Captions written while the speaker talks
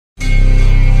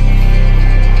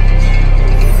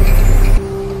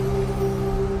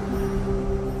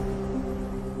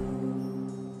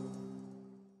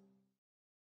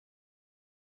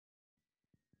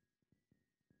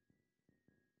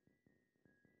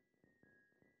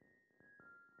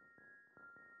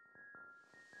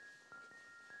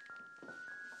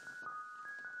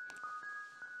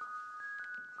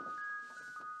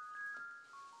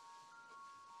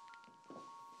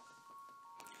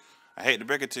I hate to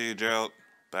break it to you, Gerald,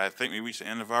 but I think we reached the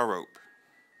end of our rope.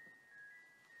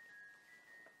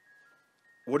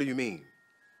 What do you mean?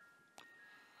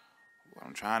 What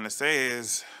I'm trying to say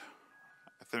is,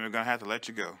 I think we're going to have to let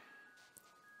you go.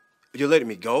 You're letting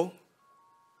me go?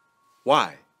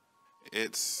 Why?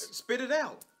 It's... Spit it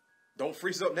out. Don't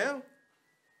freeze up now.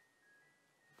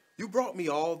 You brought me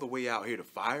all the way out here to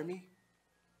fire me?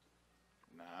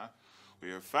 Nah,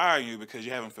 we are firing you because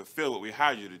you haven't fulfilled what we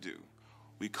hired you to do.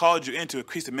 We called you in to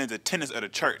increase the men's attendance at the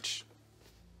church.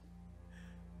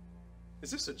 Is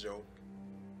this a joke?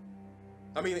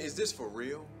 I mean, is this for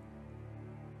real?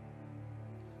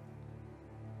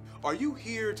 Are you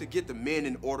here to get the men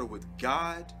in order with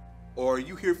God? Or are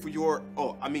you here for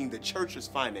the church's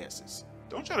finances?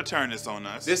 Don't try to turn this on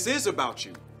us. This is about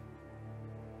you.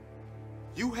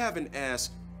 You haven't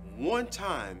asked one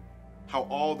time how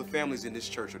all the families in this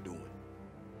church are doing.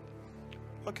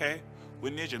 Okay, we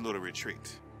need your little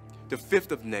retreat. The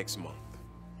 5th of next month.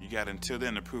 You got until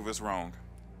then to prove us wrong.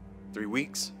 3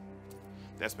 weeks?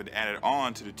 That's been added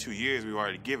on to the 2 years we've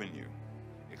already given you.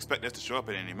 Expect us to show up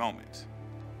at any moment.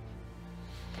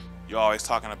 You're always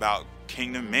talking about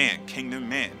kingdom men, kingdom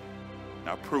men.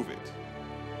 Now prove it.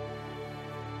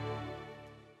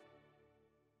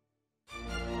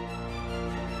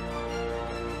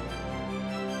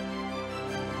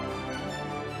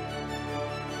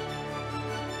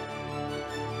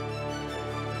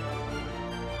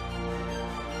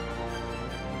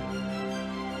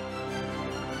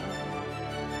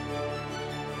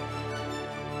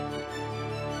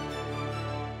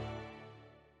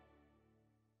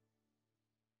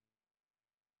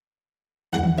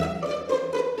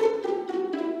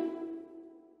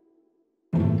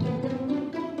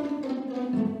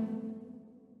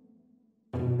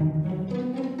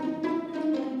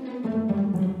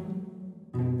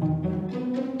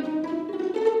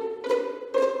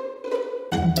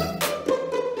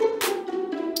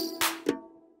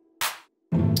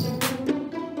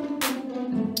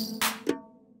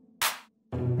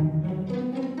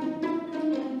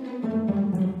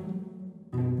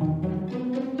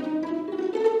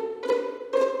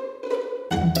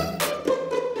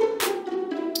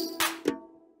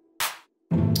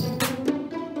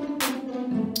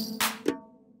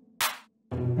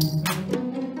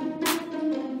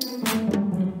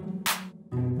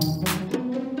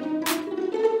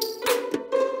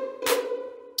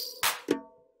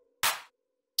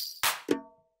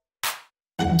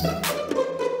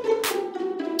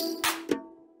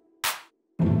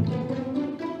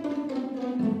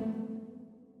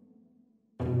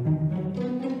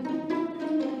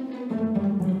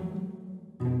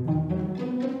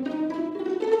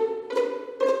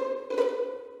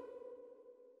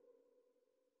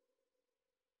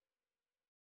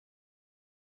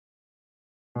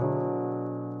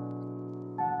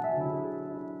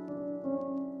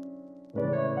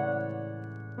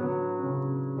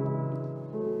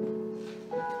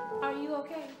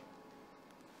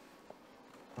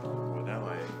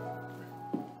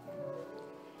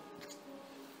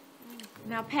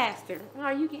 Now, Pastor, why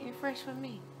are you getting fresh from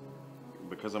me?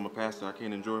 Because I'm a pastor, I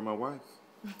can't enjoy my wife.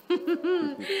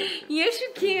 Yes,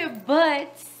 you can,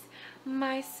 but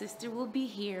my sister will be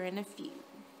here in a few.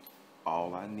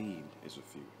 All I need is a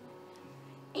few.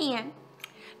 And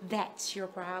that's your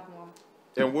problem.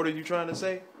 And what are you trying to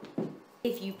say?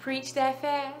 If you preach that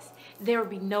fast, there will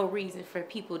be no reason for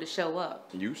people to show up.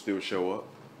 You still show up.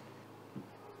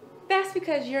 That's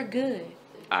because you're good.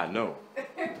 I know.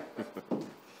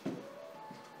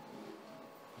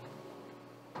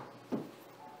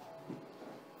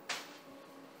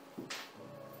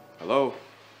 Hello?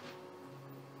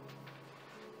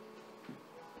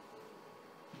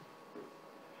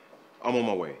 I'm on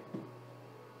my way.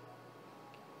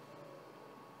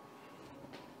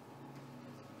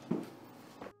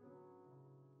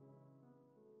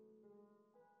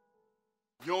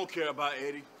 You don't care about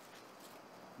Eddie.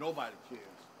 Nobody cares.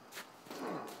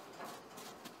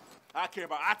 I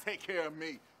take care of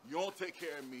me. You don't take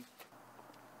care of me.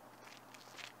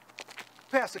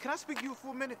 Pastor, can I speak to you for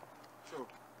a minute? Sure.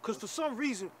 Because for some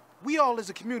reason, we all as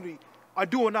a community are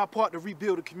doing our part to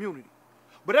rebuild the community.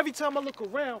 But every time I look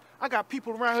around, I got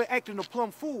people around here acting a plumb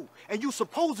fool. And you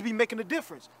supposed to be making a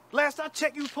difference. Last I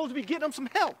checked, you supposed to be getting them some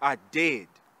help. I did.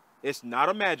 It's not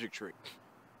a magic trick.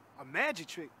 A magic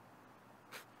trick?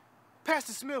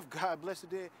 Pastor Smith, God bless the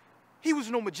dead, he was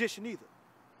no magician either.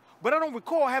 But I don't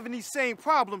recall having these same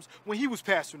problems when he was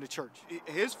pastoring the church.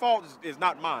 His fault is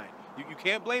not mine. You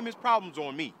can't blame his problems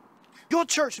on me. Your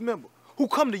church member who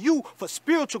come to you for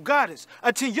spiritual guidance,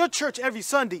 attend your church every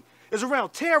Sunday, is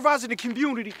around terrorizing the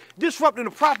community, disrupting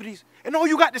the properties, and all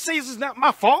you got to say is it's not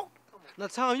my fault? Now,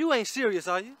 Tom, you ain't serious,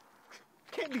 are you?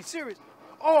 Can't be serious.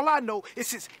 All I know is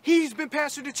since he's been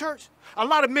pastoring the church, a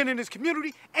lot of men in this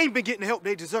community ain't been getting the help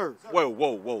they deserve. Whoa,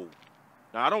 whoa, whoa.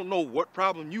 Now, I don't know what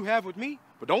problem you have with me,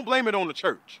 but don't blame it on the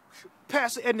church.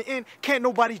 Pastor, in the end, can't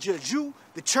nobody judge you,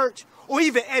 the church, or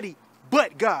even Eddie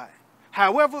but God.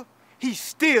 However, he's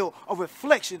still a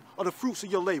reflection of the fruits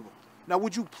of your labor. Now,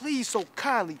 would you please so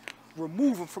kindly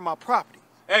remove him from my property?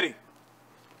 Eddie.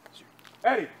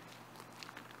 Eddie.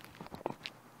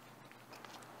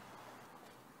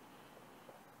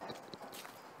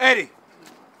 Eddie.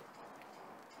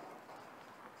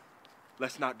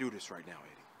 Let's not do this right now, Eddie.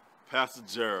 Pastor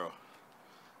Gerald,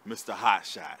 Mr.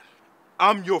 Hotshot.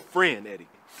 I'm your friend, Eddie.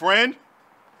 Friend?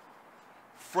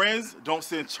 Friends don't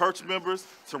send church members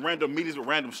to random meetings with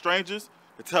random strangers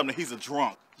to tell him that he's a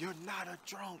drunk. You're not a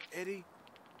drunk, Eddie.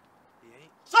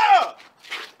 Shut up!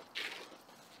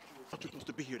 You're supposed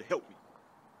to be here to help me.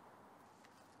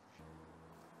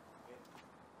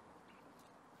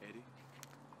 Eddie,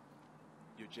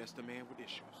 you're just a man with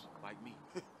issues, like me.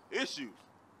 Issues?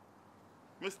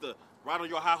 Mr. Ride on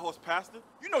your high horse pastor?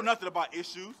 You know nothing about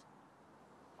issues.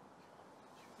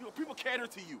 You know, people cater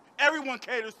to you. Everyone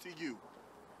caters to you.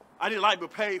 I need light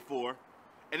but paid for,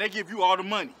 and they give you all the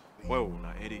money. Whoa,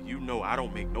 now, Eddie, you know I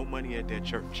don't make no money at that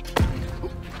church.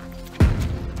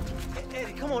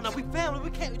 Eddie, come on now, we family.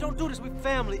 We don't do this, we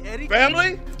family, Eddie.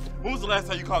 Family? When was the last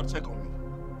time you called to check on me?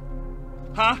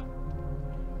 Huh?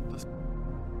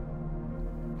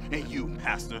 And you,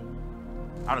 Pastor.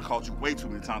 I done called you way too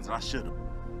many times that I should have.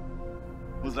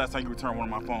 When was the last time you returned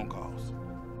one of my phone calls?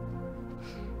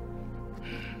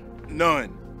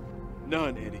 None.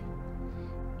 None, Eddie.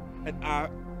 And I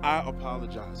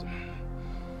apologize.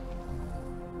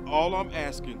 All I'm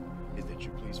asking is that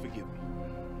you please forgive me.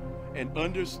 And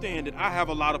understand that I have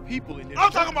a lot of people in this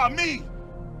I'm church. talking about me!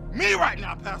 Me right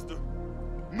now, Pastor!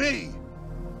 Me!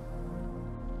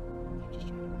 Just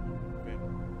trying to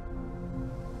family.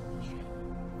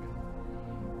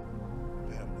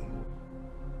 Family.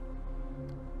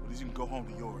 At least you can go home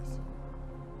to yours.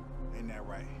 Ain't that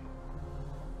right?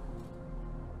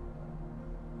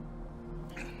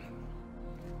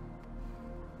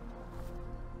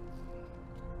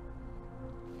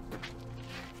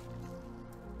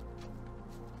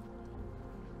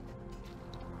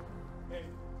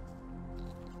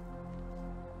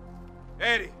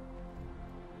 Eddie.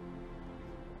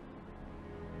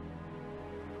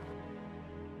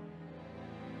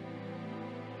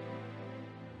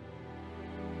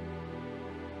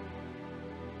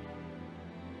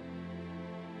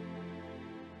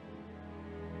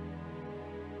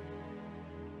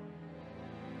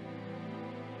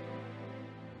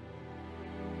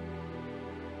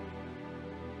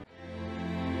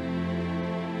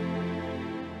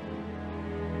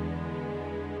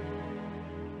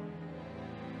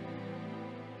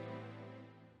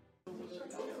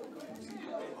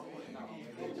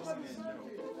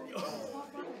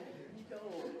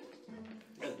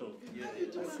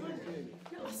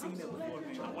 I seen that before,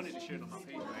 man. I wanted to share it on my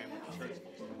page, man, with the church.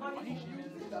 I wanted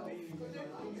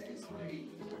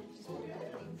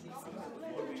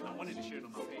to share it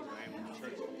on my page, man, with the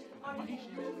church.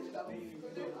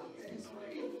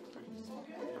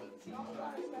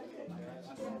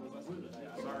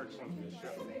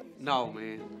 No,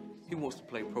 man. He wants to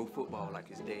play pro football like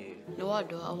his dad. No, I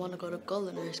don't. I want to go to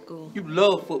culinary school. You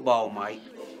love football, Mike.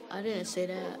 I didn't say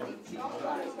that.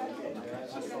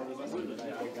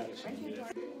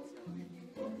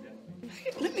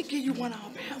 Let me give you one of our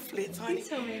pamphlets, honey. You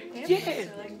told me Yeah.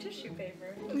 like tissue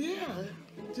paper. Yeah,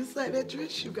 just like that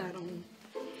dress you got on.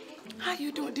 How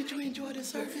you doing? Did you enjoy the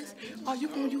service? Are you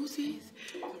gonna use these?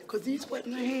 Cause these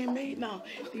wasn't handmade now.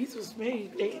 These was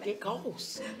made. They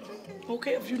cost.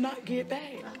 Okay, if you not get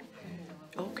back.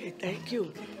 Okay, thank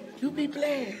you. You be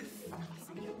blessed.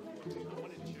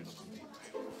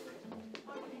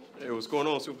 Hey, what's going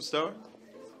on, superstar?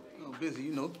 Oh, busy,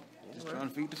 you know. Just trying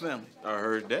to feed the family. I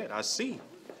heard that. I see.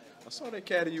 I saw that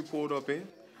caddy you pulled up in.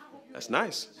 That's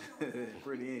nice.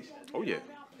 Pretty, ain't she? Oh, yeah.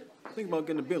 Think about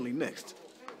getting a Bentley next.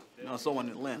 You know, I saw one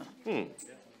in Atlanta.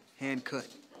 Hand cut,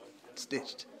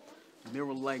 stitched,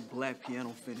 mirror-like black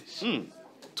piano finish.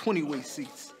 20-way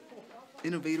seats,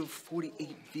 innovative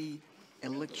 48V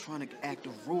electronic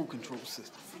active road control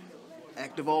system,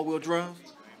 active all-wheel drive,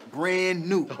 brand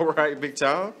new. All right, big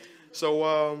time. So,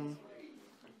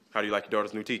 how do you like your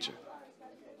daughter's new teacher?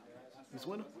 Miss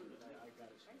Winter?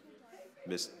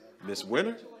 Miss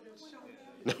Winter?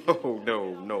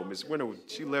 No. Miss Winter,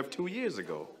 she left 2 years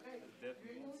ago.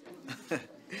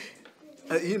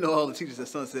 You know all the teachers at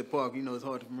Sunset Park. You know it's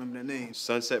hard to remember their names.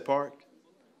 Sunset Park?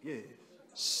 Yeah.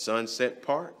 Sunset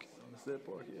Park? Sunset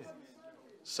Park, yeah.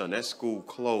 Son, that school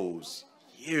closed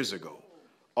years ago.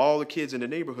 All the kids in the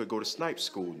neighborhood go to snipe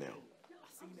school now.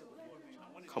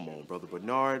 Come on, Brother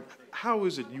Bernard. How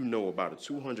is it you know about a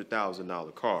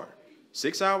 $200,000 car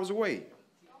 6 hours away,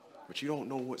 but you don't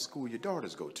know what school your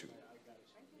daughters go to?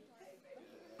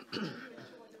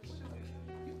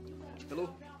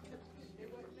 Hello?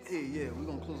 Hey, yeah, we're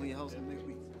gonna close on your house next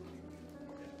week.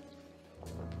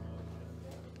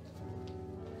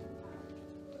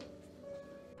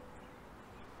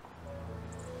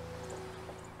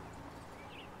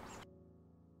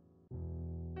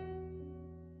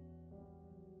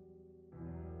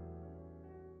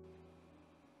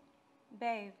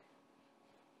 Babe,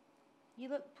 you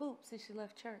look poop since you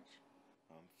left church.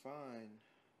 I'm fine.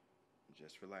 I'm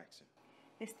just relaxing.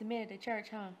 It's the minute at church,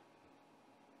 huh?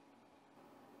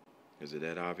 Is it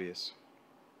that obvious?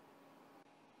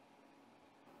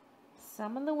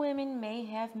 Some of the women may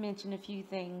have mentioned a few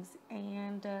things,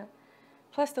 and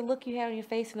plus the look you had on your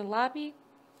face in the lobby,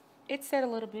 it said a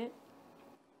little bit.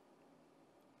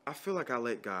 I feel like I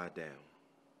let God down.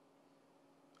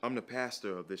 I'm the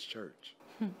pastor of this church.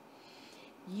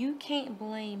 You can't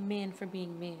blame men for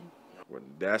being men. Well,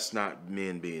 that's not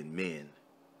men being men.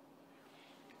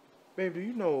 Babe, do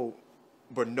you know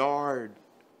Bernard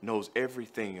knows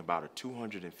everything about a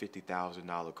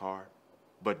 $250,000 car,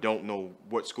 but don't know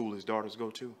what school his daughters go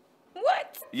to?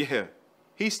 What? Yeah.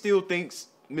 He still thinks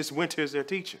Miss Winter is their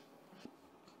teacher.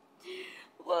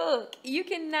 Look, you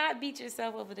cannot beat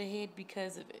yourself over the head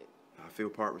because of it. I feel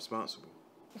part responsible.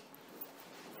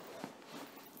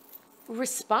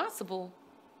 Responsible?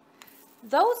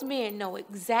 Those men know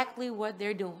exactly what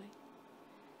they're doing.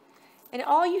 And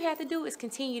all you have to do is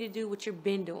continue to do what you've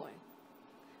been doing.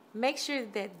 Make sure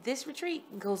that this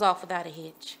retreat goes off without a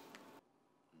hitch.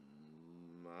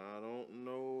 I don't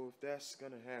know if that's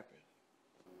gonna happen.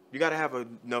 You gotta have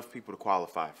enough people to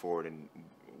qualify for it, and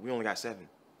we only got 7.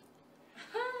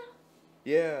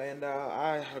 Yeah, and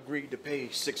I agreed to pay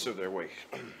 6 of their way.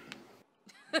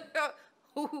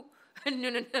 No.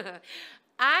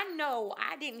 I know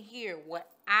I didn't hear what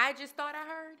I just thought I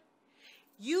heard.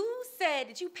 You said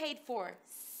that you paid for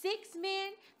 6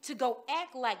 men to go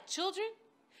act like children?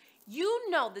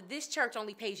 You know that this church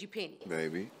only pays you pennies.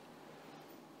 Baby,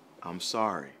 I'm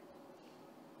sorry.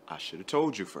 I should have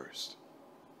told you first.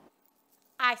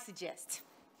 I suggest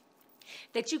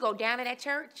that you go down to that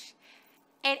church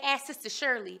and ask Sister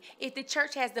Shirley if the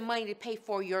church has the money to pay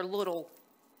for your little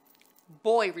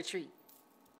boy retreat.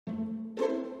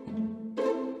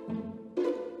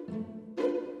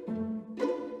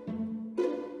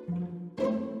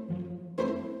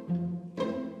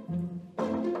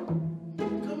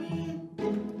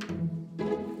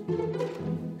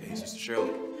 Hey, Sister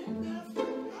Shirley.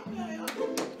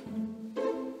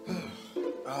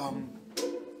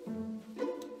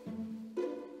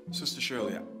 Sister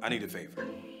Shirley, I need a favor.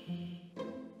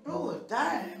 Oh, a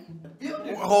dime.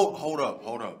 Hold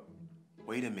up.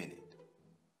 Wait a minute.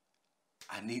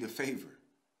 I need a favor.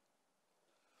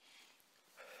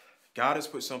 God has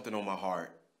put something on my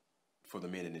heart for the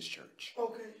men in this church.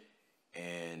 Okay.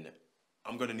 And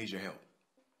I'm gonna need your help.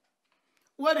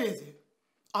 What is it?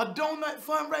 A donut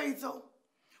fundraiser?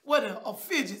 What, a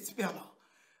fidget spinner?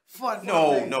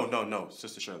 No,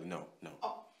 Sister Shirley, no.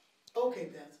 Oh, okay,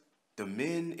 Pastor. The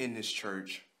men in this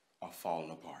church are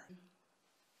falling apart.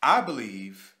 I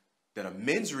believe that a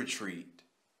men's retreat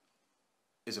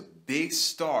is a big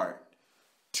start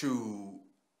to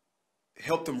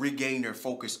help them regain their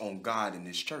focus on God in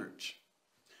this church.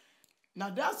 Now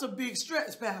that's a big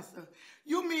stretch, Pastor.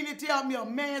 You mean to tell me a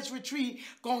man's retreat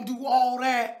gonna do all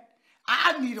that?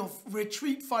 I need a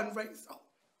retreat fundraiser.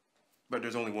 But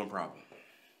there's only one problem.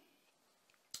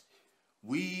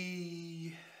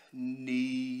 We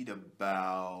need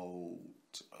about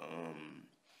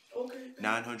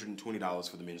 $920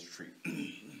 for the men's retreat.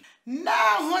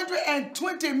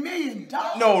 $920 million?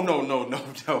 No.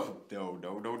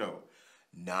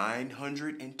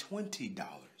 $920.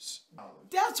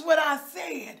 That's what I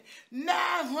said.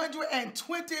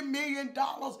 $920 million.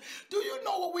 Do you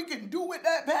know what we can do with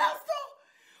that, Pastor?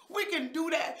 We can do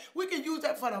that. We can use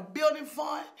that for the building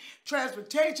fund,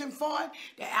 transportation fund,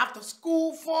 the after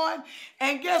school fund,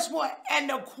 and guess what? And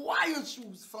the choir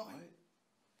shoes fund.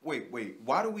 Wait.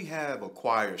 Why do we have a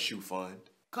choir shoe fund?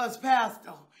 Because,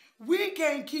 Pastor, we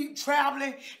can't keep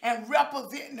traveling and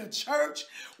representing the church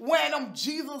wearing them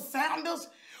Jesus sandals.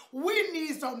 We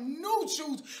need some new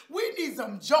shoes. We need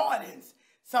some Jordans,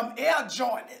 some Air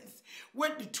Jordans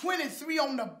with the 23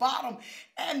 on the bottom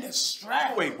and the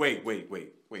strap. Wait,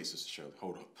 Sister Shirley,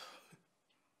 hold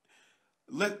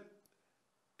up.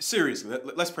 Seriously,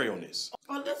 let's pray on this.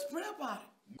 Oh, let's pray about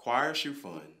it. Choir shoe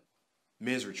fund,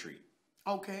 men's retreat.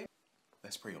 Okay.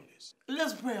 Let's pray on this.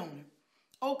 Let's pray on it.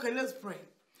 Okay, let's pray.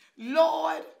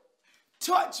 Lord,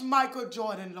 touch Michael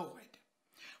Jordan, Lord.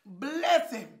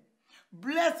 Bless him.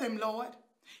 Bless him, Lord.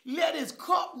 Let his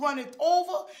cup runneth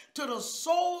over to the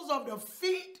soles of the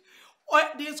feet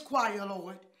at this choir,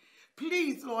 Lord.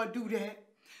 Please, Lord, do that.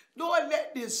 Lord,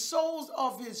 let the soles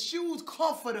of his shoes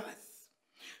comfort us.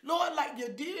 Lord, like you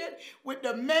did with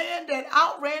the man that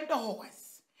outran the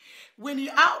horse. When he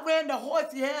outran the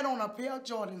horse, he had on a pair of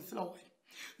Jordans, Lord.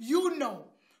 You know,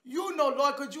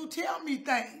 Lord, because you tell me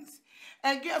things.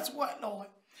 And guess what, Lord?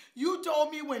 You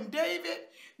told me when David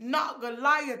knocked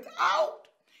Goliath out,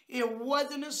 it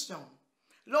wasn't a stone.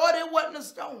 Lord, it wasn't a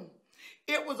stone.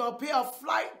 It was a pair of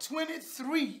Flight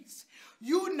 23s.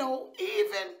 You know,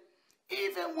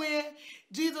 even when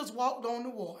Jesus walked on the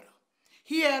water,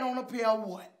 he had on a pair of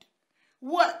what?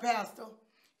 What, Pastor?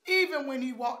 Even when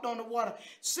he walked on the water.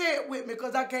 Say it with me,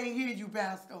 because I can't hear you,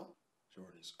 Pastor.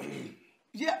 Jordans.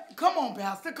 Yeah, come on,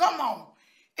 Pastor, come on.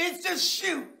 It's the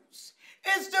shoes.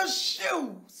 It's the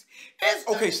shoes.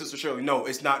 Okay, Sister Shirley, no,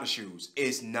 it's not the shoes.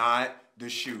 It's not the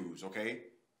shoes, okay?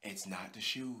 It's not the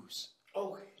shoes.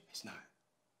 Okay. It's not.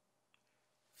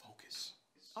 Focus.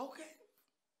 Okay.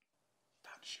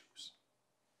 Not the shoes.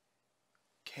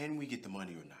 Can we get the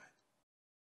money or not?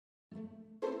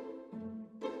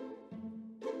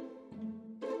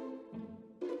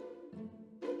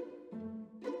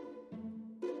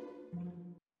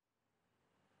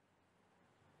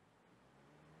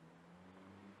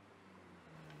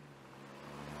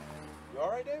 You all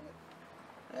right, David?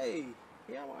 Hey,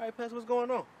 yeah, I'm all right, Pastor. What's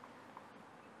going on?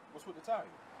 What's with the tire?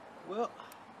 Well,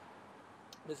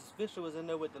 Mrs. Fisher was in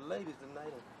there with the ladies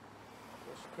tonight, and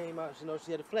when she came out,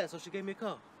 she had a flat, so she gave me a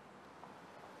call.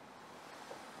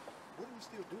 What are you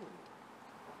still doing?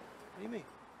 What do you mean?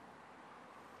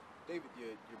 David,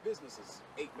 your business is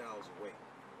 8 miles away.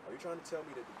 Are you trying to tell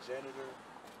me that the janitor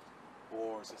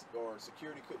or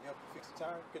security couldn't help you fix the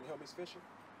tire? Couldn't help Miss Fisher?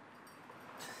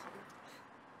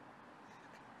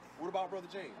 What about Brother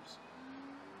James?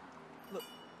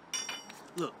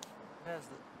 Look,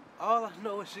 Pastor, all I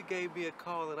know is she gave me a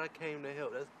call and I came to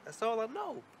help. That's all I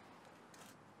know.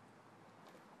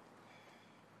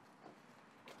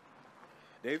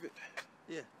 David?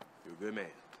 Yeah. You're a good man.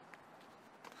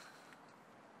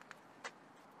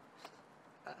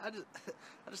 I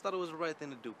just thought it was the right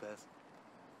thing to do, Pastor.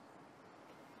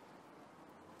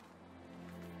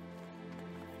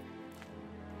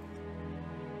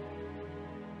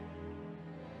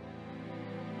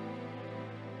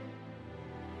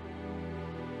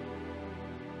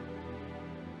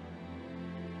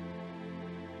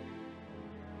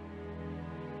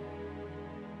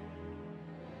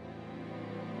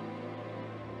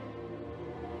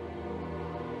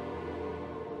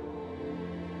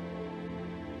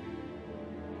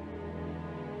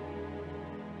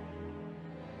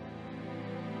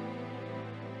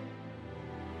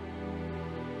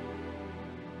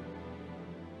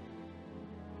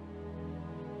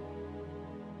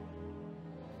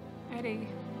 Eddie,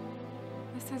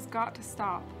 this has got to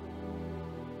stop.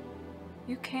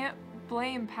 You can't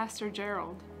blame Pastor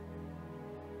Gerald.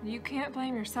 You can't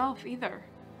blame yourself either.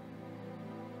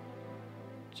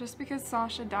 Just because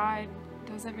Sasha died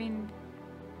doesn't mean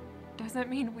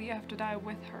we have to die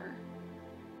with her.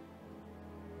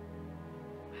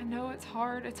 I know it's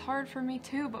hard for me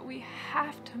too, but we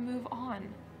have to move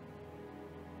on.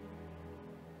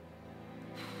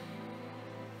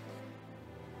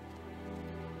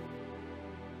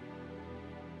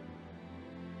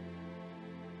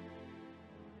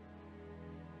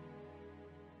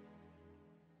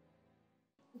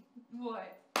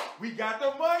 What? We got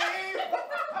the money!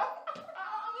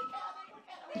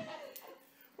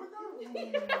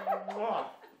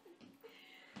 Wow.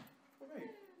 Wait,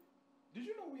 did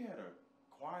you know we had a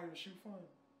choir and shoe fund?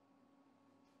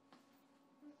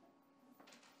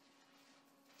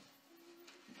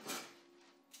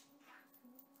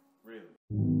 Really?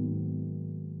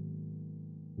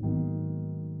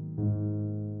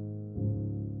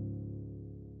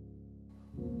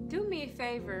 Do me a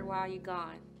favor while you're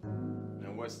gone.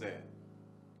 And what's that?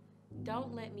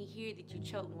 Don't let me hear that you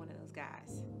choked one of those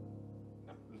guys.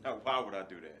 Now, why would I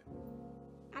do that?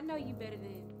 I know you better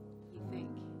than you think.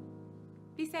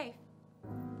 Be safe.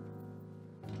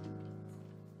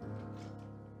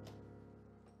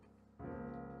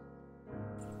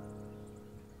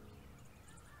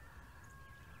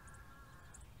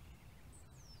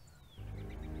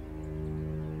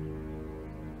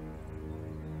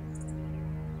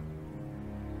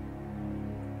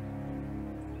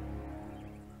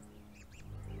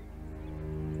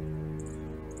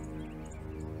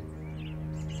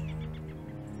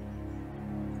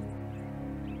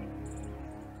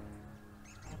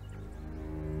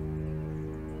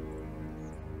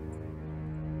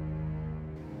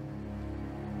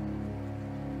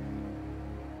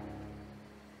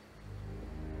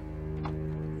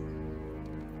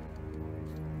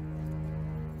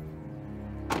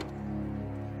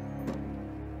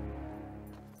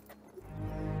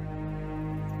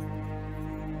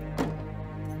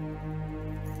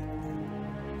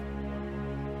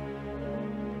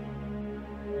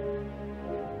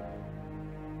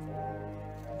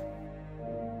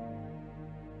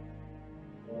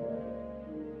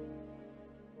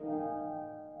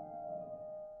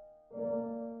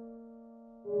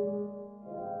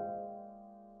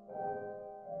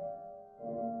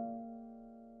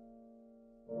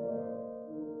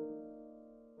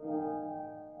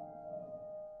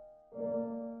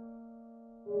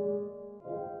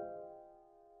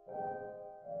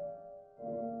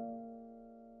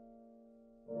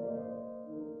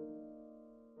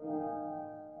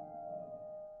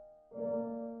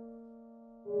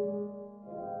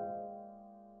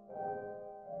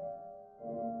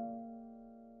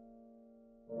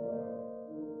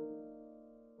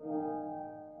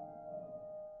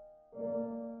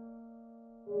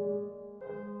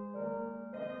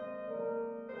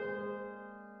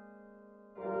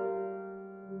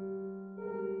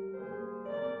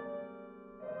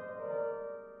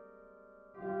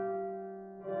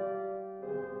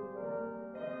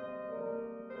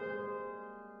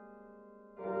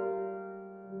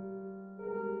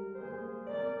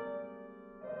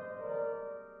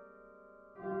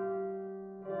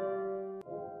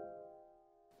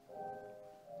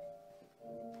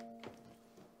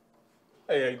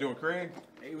 Hey, how you doing, Craig?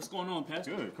 Hey, what's going on,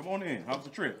 Pastor? Good. Come on in. How was the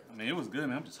trip? I mean, it was good,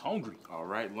 man. I'm just hungry. All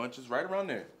right, lunch is right around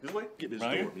there. This way? Get this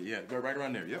Right door. Yeah, go right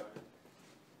around there. Yep.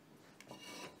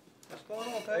 What's going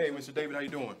on, Pastor? Hey, Mr. David, how you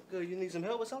doing? Good. You need some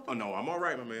help with something? Oh, no, I'm all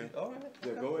right, my man. All right.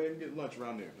 Yeah, go ahead and get lunch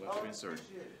around there. Lunch being served.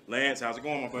 Lance, how's it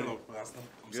going, my buddy? Hello, Pastor.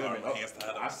 I'm Good, sorry, man. my hands tied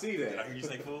up. I see that. Did I hear you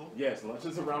say food? Yes, lunch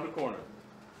is around the corner.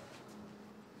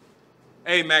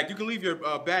 Hey, Mac, you can leave your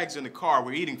bags in the car.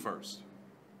 We're eating first.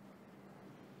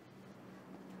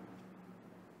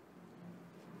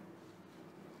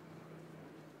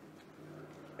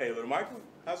 Hey, little Michael,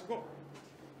 how's it going?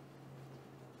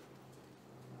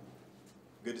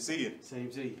 Good to see you. Same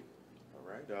to you. All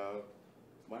right.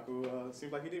 Michael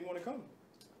seems like he didn't want to come.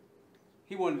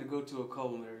 He wanted to go to a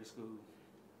culinary school.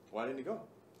 Why didn't he go?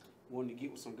 Wanted to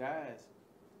get with some guys.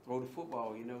 Throw the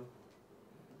football, you know.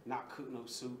 Not cook no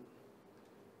soup.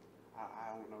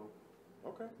 I don't know.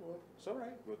 Okay, well, it's all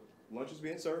right. But lunch is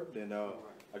being served, and I'll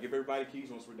give everybody keys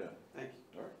once we're done. Thank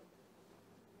you. All right.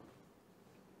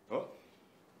 Oh.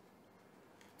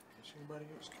 Is anybody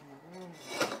else coming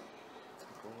around?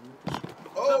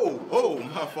 Oh,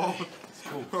 my fault.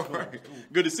 All right.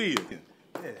 Good to see you.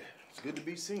 Yeah, it's good to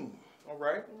be seen. All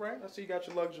right. I see you got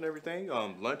your luggage and everything.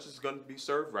 Lunch is going to be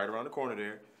served right around the corner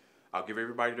there. I'll give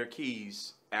everybody their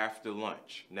keys after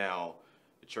lunch. Now,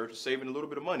 the church is saving a little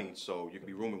bit of money, so you can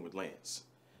be rooming with Lance.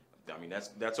 I mean,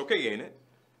 that's okay, ain't it?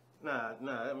 Nah,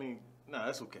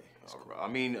 that's okay. All right. I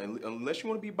mean, unless you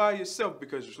want to be by yourself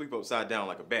because you sleep upside down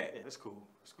like a bat. Yeah, that's cool.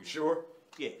 You sure?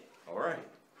 Yeah. All right.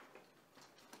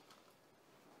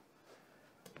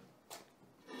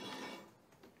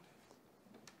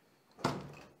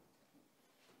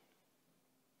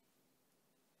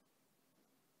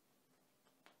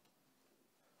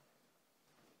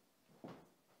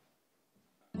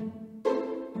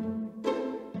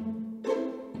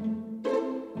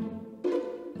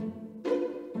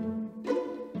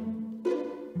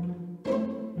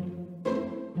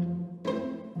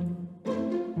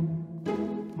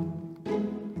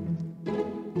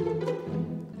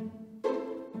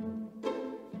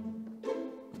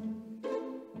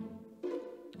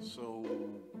 So,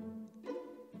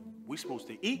 we supposed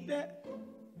to eat that?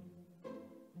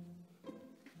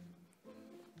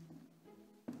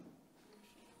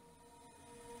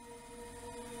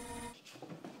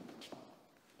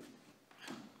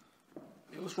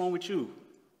 Hey, what's wrong with you?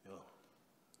 Yo,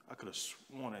 I could have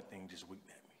sworn that thing just winked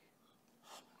at me.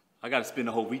 I got to spend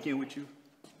the whole weekend with you?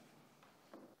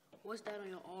 What's that on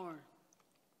your arm?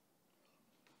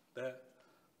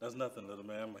 That's nothing, little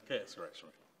man. My cat scratched me.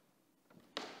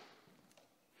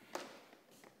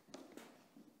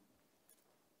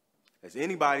 Has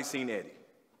anybody seen Eddie?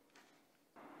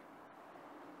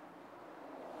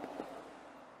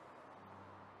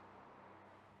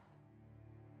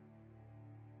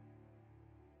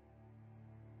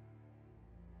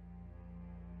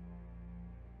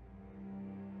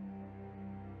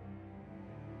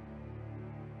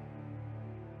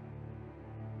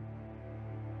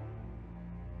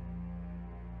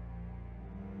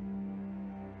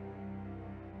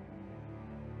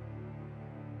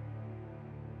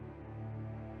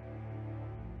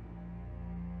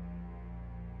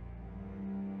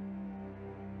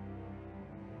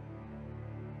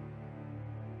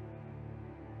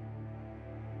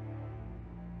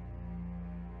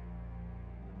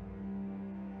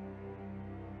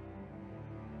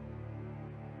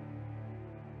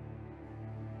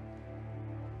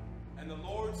 And the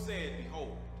Lord said,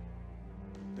 behold,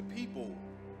 the people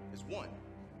is one,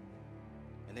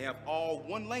 and they have all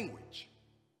one language.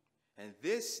 And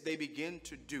this they begin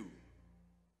to do,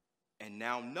 and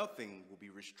now nothing will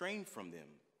be restrained from them,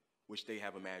 which they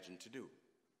have imagined to do.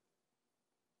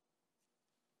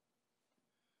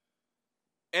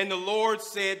 And the Lord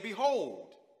said,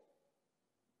 behold,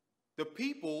 the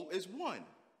people is one,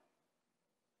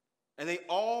 and they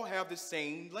all have the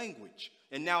same language.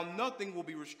 And now nothing will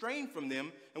be restrained from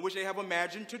them in which they have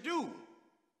imagined to do.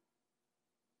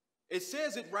 It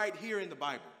says it right here in the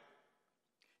Bible.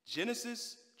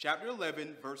 Genesis chapter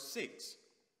 11, verse 6.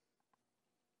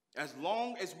 As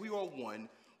long as we are one,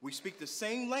 we speak the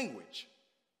same language,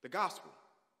 the gospel.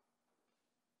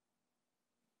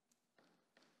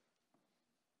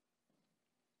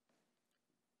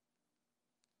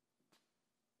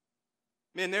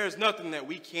 Man, there is nothing that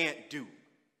we can't do.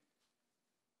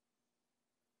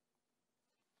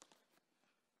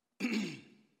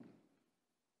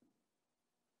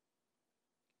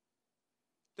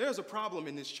 There's a problem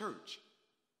in this church.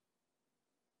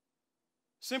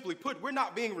 Simply put, we're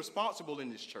not being responsible in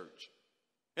this church.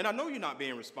 And I know you're not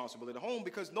being responsible at home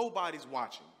because nobody's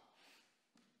watching.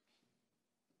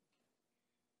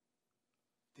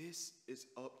 This is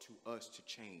up to us to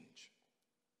change.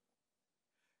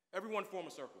 Everyone form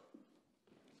a circle.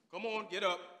 Come on, get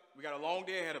up. We got a long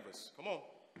day ahead of us. Come on.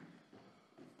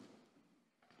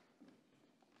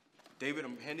 David,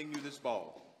 I'm handing you this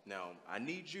ball. Now, I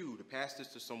need you to pass this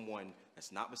to someone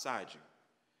that's not beside you.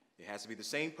 It has to be the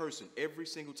same person every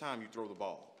single time you throw the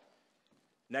ball.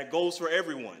 And that goes for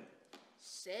everyone.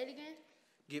 Say it again.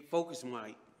 Get focused,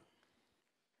 Mike.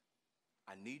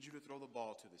 I need you to throw the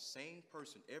ball to the same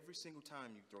person every single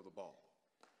time you throw the ball.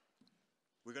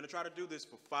 We're going to try to do this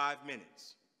for 5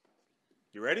 minutes.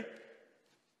 You ready?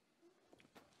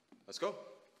 Let's go.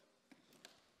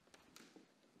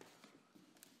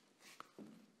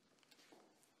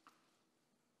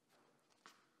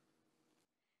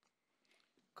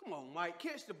 Come on, Mike.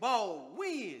 Catch the ball.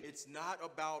 Win. It's not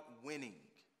about winning.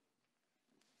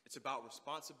 It's about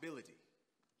responsibility.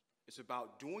 It's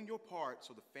about doing your part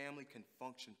so the family can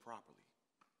function properly.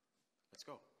 Let's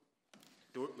go.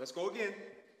 Do it. Let's go again.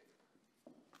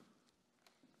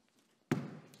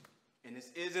 And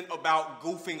this isn't about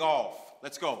goofing off.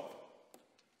 Let's go.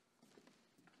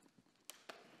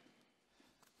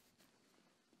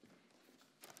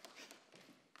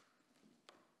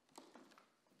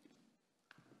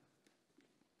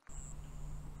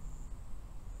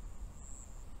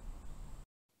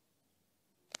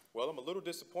 Well, I'm a little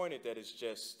disappointed that it's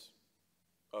just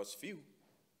us few,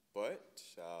 but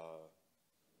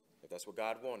if that's what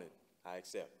God wanted, I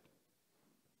accept.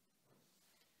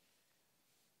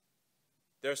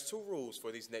 There's 2 rules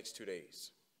for these next 2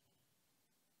 days.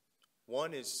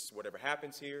 One is whatever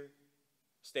happens here,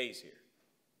 stays here.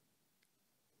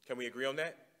 Can we agree on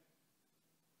that?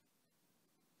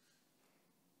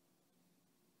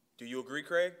 Do you agree,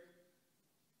 Craig?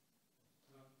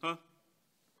 Huh?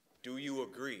 Do you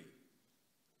agree?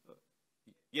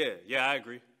 Yeah, I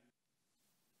agree.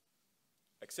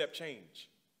 Accept change.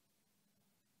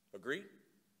 Agree?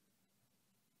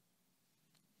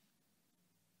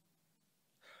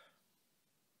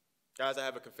 Guys, I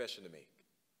have a confession to make.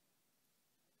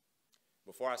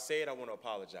 Before I say it, I want to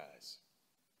apologize.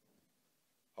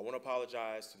 I want to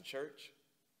apologize to the church,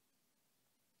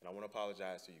 and I want to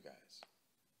apologize to you guys.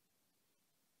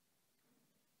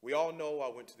 We all know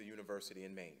I went to the university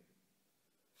in Maine.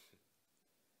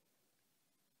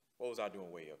 What was I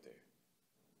doing way up there?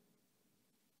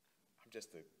 I'm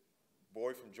just a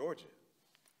boy from Georgia.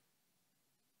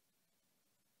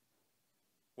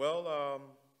 Well,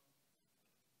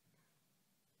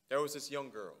 there was this young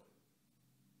girl.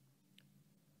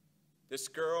 This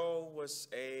girl was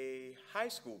a high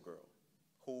school girl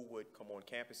who would come on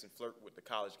campus and flirt with the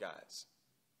college guys.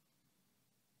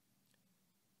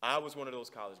 I was one of those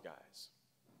college guys.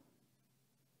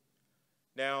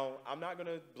 Now, I'm not going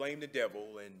to blame the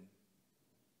devil and,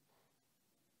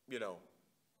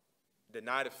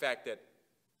 deny the fact that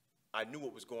I knew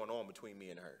what was going on between me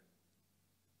and her.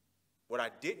 What I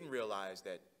didn't realize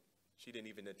that she didn't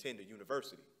even attend a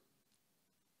university.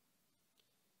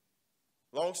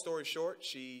 Long story short,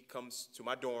 she comes to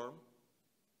my dorm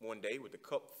one day with a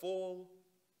cup full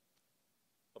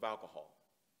of alcohol.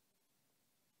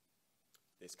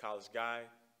 This college guy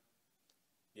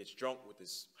gets drunk with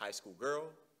this high school girl,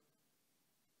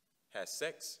 has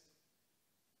sex,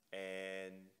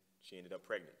 and she ended up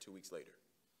pregnant 2 weeks later.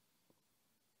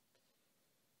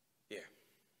 Yeah.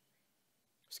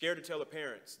 Scared to tell her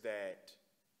parents that,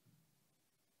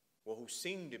 who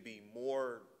seemed to be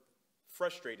more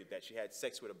frustrated that she had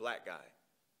sex with a black guy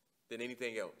than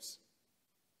anything else.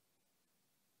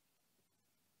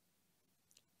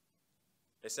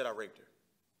 They said I raped her.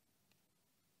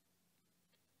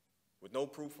 With no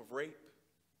proof of rape,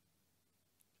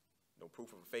 no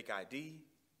proof of a fake ID,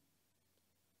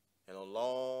 and a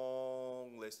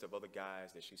long list of other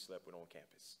guys that she slept with on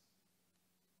campus.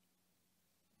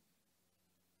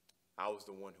 I was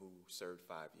the one who served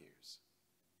 5 years.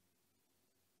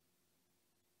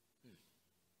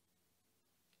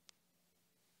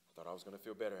 I thought I was going to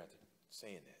feel better after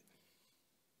saying that.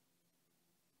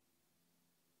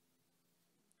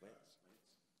 Lance.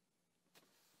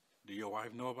 Do your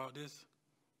wife know about this?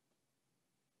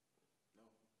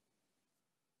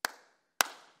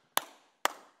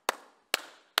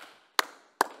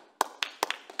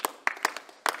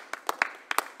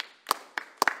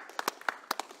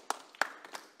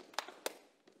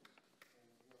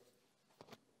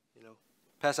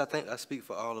 Pastor, I think I speak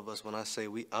for all of us when I say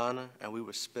we honor and we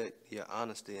respect your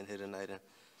honesty in here tonight. And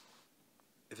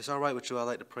if it's all right with you, I'd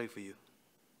like to pray for you.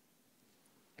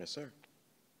 Yes, sir.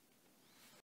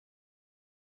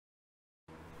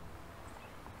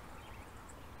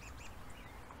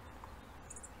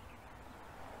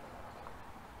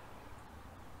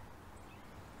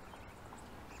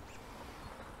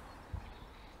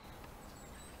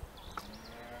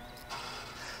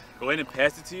 Go ahead and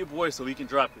pass it to your boy so he can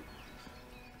drop it.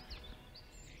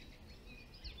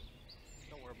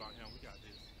 Don't worry about him. We got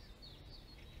this.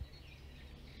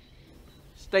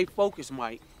 Stay focused,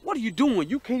 Mike. What are you doing?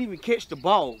 You can't even catch the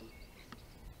ball.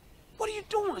 What are you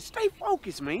doing? Stay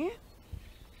focused, man.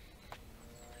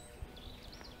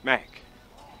 Mac,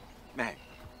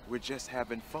 we're just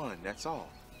having fun, that's all.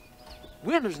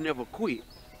 Winners never quit.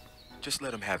 Just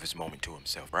let him have his moment to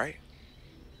himself, right?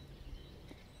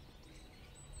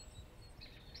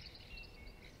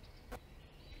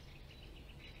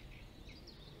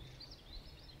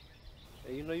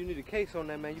 Hey, you know you need a case on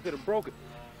that, man. You could have broke it.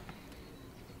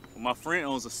 Well, my friend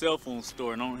owns a cell phone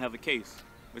store and I don't have a case.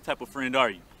 What type of friend are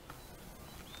you?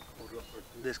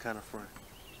 This kind of friend.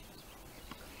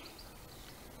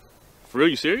 For real,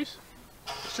 you serious?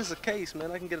 It's just a case,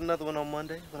 man. I can get another one on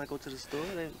Monday when I go to the store.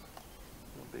 It ain't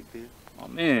no big deal. Oh,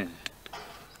 man.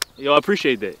 Yo, I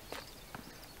appreciate that.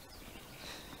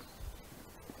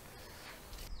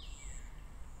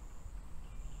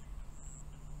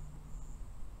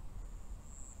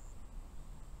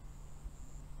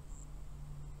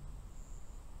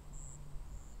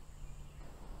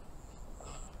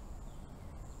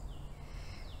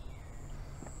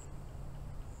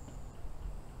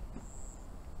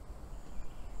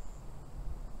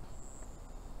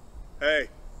 Hey.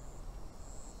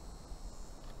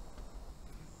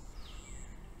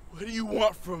 What do you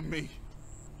want from me?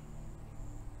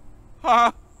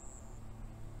 Huh?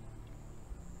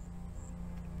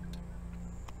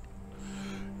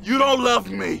 You don't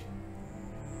love me.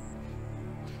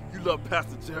 You love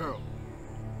Pastor Gerald.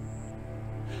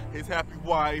 His happy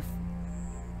wife,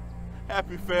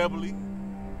 happy family.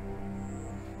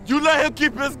 You let him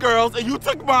keep his girls and you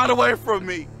took mine away from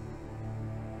me.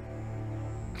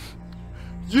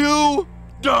 You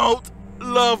don't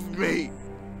love me.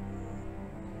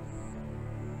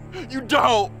 You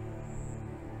don't.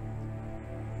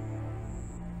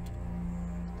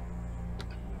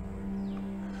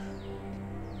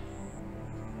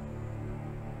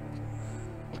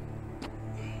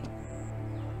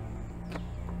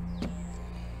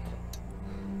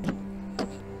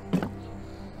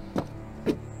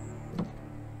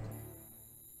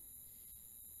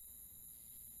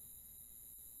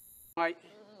 Mike.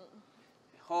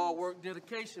 Hard work,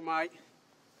 dedication, Mike.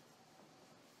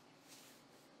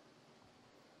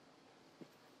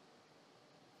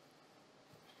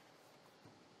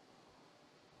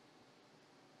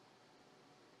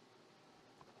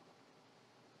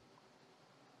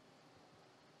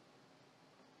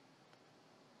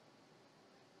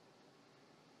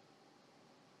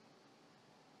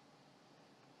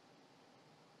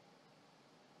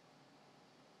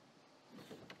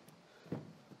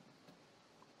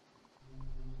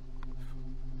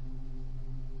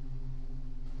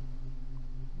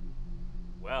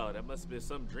 Wow, that must have been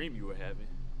some dream you were having.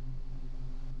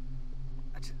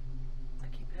 I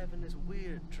keep having this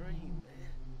weird dream,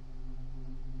 man.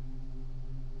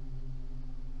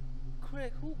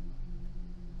 Craig, who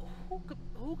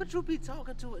could you be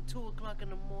talking to at 2 o'clock in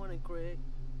the morning, Craig?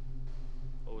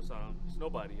 Oh, it's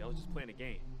nobody. I was just playing a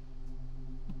game.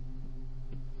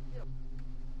 I'll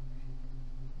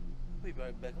be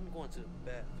right back. I'm going to the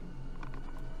bathroom.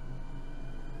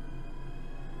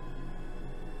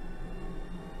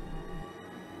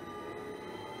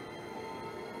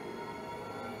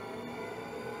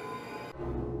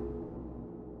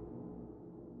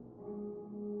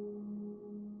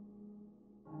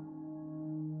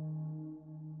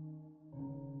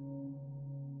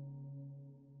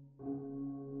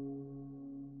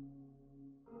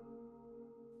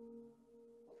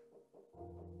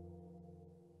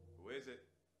 Who is it?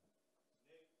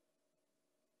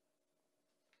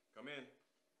 Come in.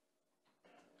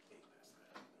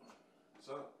 What's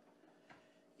up?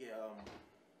 Yeah,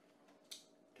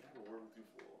 can I have a word with you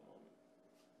for a moment?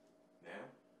 Now?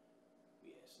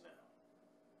 Yes, now.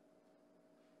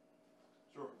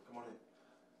 Sure, come on in.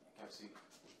 Have a seat.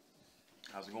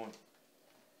 How's it going?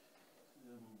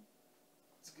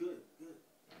 It's good, good.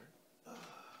 All right.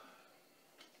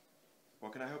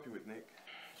 What can I help you with, Nick?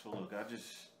 So look,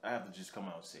 I have to just come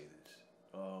out and say this.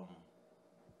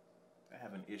 I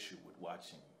have an issue with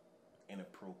watching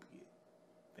inappropriate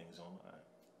things online.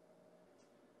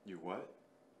 You what?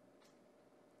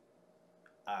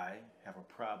 I have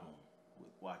a problem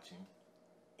with watching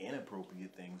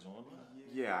inappropriate things online.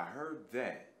 Yeah, I heard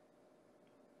that.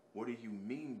 What do you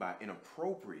mean by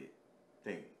inappropriate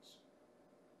things?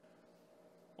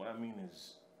 What I mean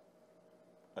is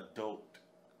adult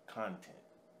content.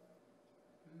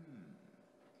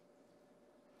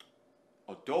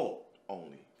 Adult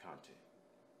only content.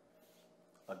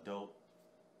 Adult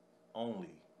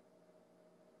only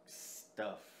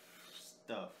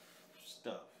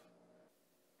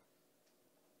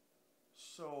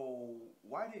So,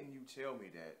 why didn't you tell me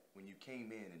that when you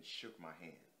came in and shook my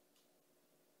hand?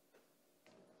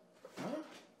 Huh?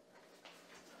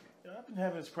 You know, I've been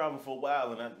having this problem for a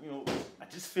while, and I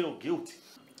just feel guilty.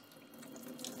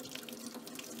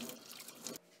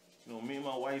 You know, me and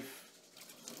my wife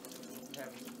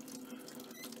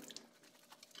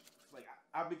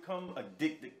I've become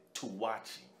addicted to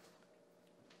watching.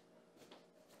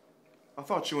 I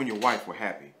thought you and your wife were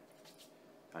happy.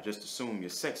 I just assumed your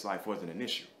sex life wasn't an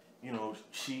issue. You know,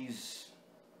 she's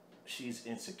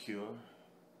insecure,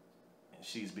 and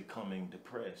she's becoming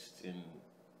depressed, and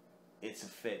it's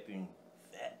affecting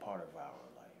that part of our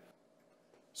life.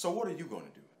 So what are you gonna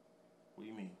do? What do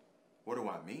you mean? What do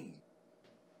I mean?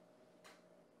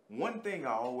 One thing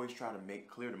I always try to make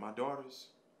clear to my daughters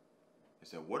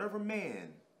is that whatever man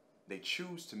they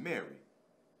choose to marry,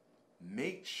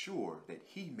 make sure that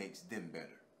he makes them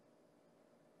better.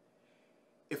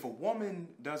 If a woman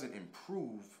doesn't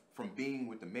improve from being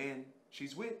with the man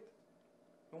she's with,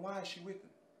 then why is she with him?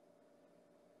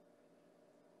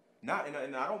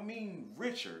 And I don't mean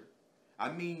richer,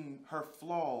 I mean her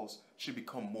flaws should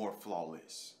become more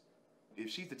flawless.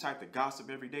 If she's the type to gossip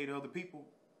every day to other people,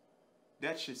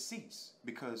 that should cease,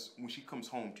 because when she comes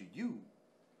home to you,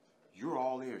 you're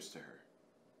all ears to her.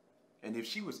 And if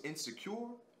she was insecure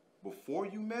before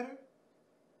you met her,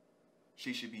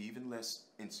 she should be even less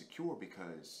insecure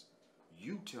because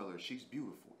you tell her she's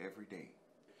beautiful every day.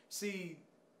 See,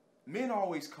 men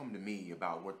always come to me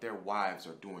about what their wives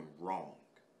are doing wrong.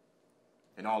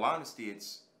 In all honesty,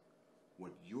 it's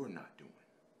what you're not doing.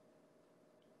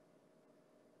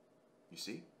 You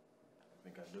see? I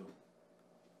think I do.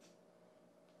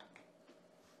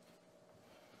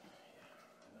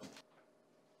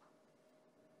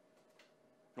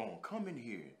 Don't come in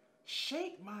here,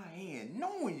 shake my hand,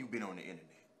 knowing you've been on the internet.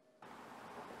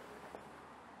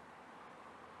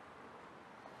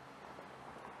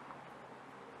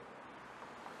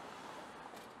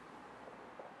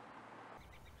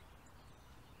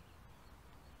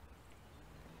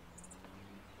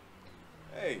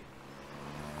 Hey,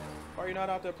 why are you not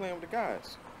out there playing with the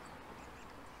guys?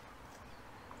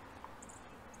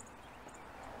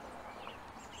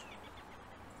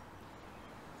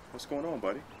 What's going on,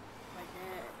 buddy? My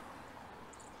dad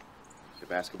The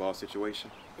basketball situation?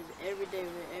 is every day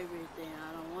with everything.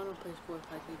 I don't want to play sports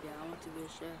like he did. I want to be a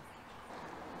chef.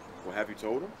 Well, have you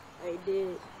told him? I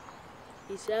did.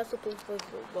 He said I'm supposed to play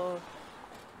football.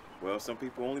 Well, some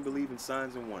people only believe in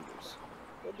signs and wonders.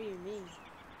 What do you mean?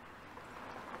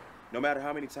 No matter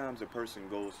how many times a person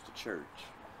goes to church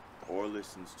or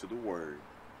listens to the word,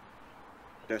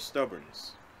 their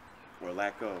stubbornness or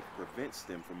lack of prevents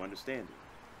them from understanding.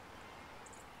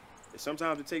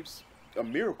 Sometimes it takes a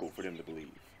miracle for them to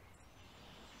believe.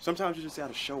 Sometimes you just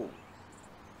gotta show them.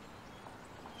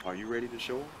 Are you ready to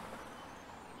show them?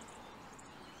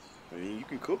 I mean, you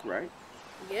can cook, right?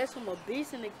 Yes, I'm a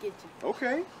beast in the kitchen.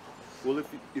 Okay. Well,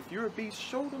 if you're a beast,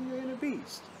 show them you're in a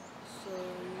beast. So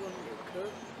you want me to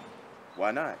cook?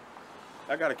 Why not?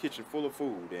 I got a kitchen full of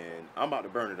food, and I'm about to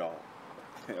burn it all.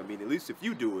 I mean, at least if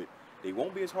you do it, they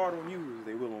won't be as hard on you as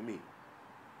they will on me.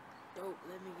 Dope,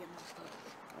 let me get my stuff.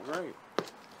 All right.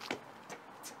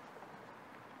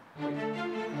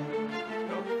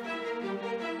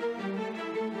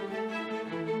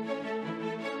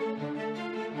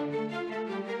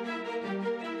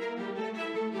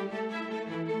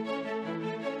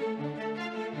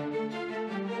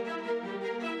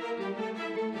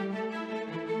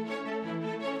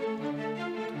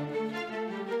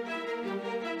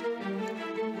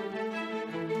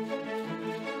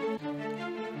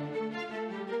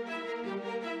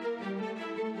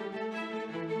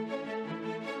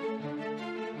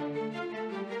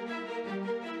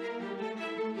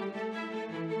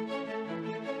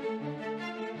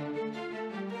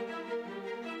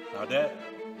 Now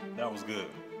that was good.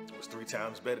 It was 3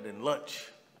 times better than lunch.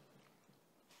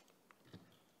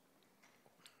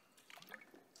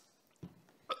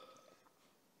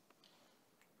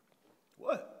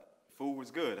 What? Food was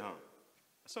good, huh?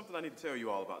 That's something I need to tell you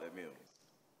all about that meal.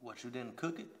 What, you didn't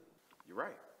cook it? You're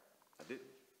right. I didn't.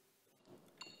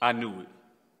 I knew it.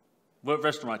 What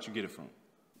restaurant you get it from?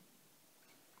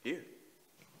 Here.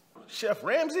 Chef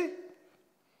Ramsay?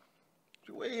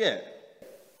 Where he at?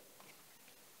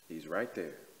 He's right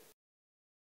there.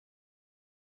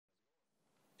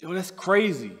 Yo, that's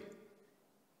crazy.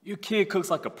 Your kid cooks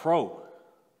like a pro.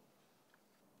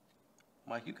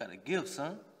 Mike, you got a gift,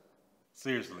 son.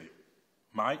 Seriously,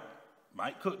 Mike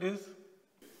cooked this?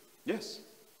 Yes,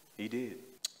 he did.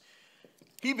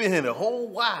 He been here the whole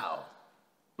while,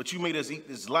 but you made us eat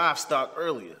this livestock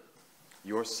earlier.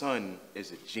 Your son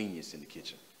is a genius in the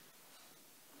kitchen.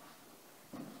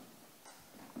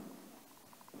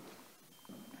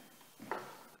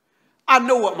 I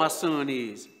know what my son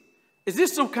is. Is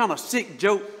this some kind of sick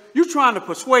joke? You trying to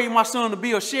persuade my son to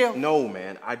be a chef? No,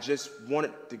 man. I just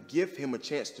wanted to give him a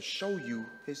chance to show you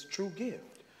his true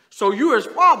gift. So you're his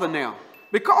father now.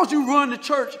 Because you run the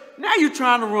church, now you're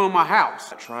trying to run my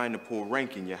house. I'm trying to pull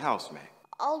rank in your house, Mac.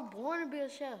 I was born to be a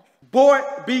chef. Boy,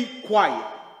 be quiet.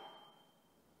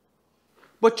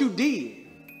 But you did.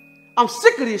 I'm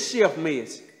sick of this chef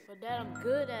mess. But Dad, I'm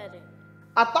good at it.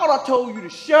 I thought I told you to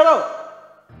shut up.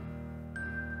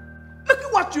 Look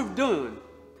at what you've done.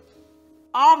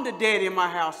 I'm the daddy in my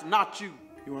house, not you.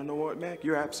 You wanna know what, Mac?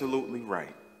 You're absolutely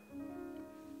right.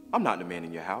 I'm not the man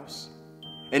in your house.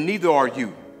 And neither are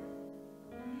you.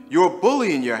 You're a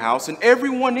bully in your house, and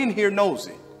everyone in here knows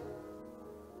it.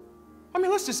 I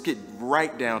mean, let's just get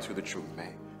right down to the truth,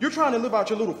 man. You're trying to live out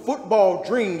your little football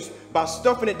dreams by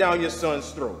stuffing it down your son's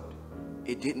throat.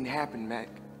 It didn't happen, Mac.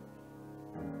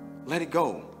 Let it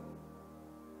go.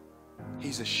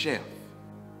 He's a chef.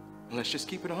 And let's just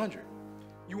keep it 100.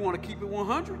 You want to keep it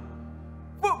 100?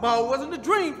 Football wasn't a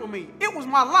dream for me. It was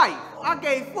my life. I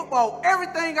gave football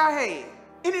everything I had,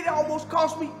 and it almost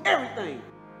cost me everything.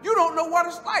 You don't know what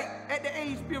it's like at the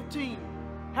age 15,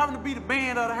 having to be the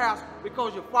man of the house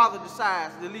because your father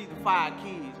decides to leave the 5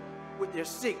 kids with their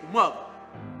sick mother.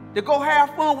 To go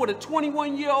have fun with a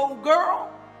 21-year-old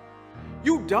girl?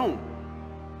 You don't.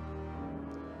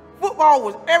 Football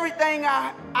was everything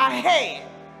I had.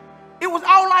 It was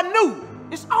all I knew.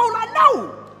 It's all I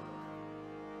know.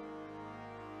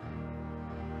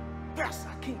 Yes,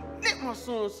 I can't let my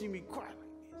son see me cry like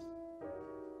this.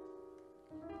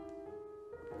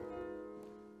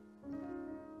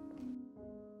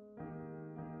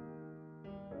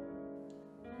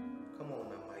 Come on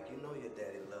now, Mike. You know your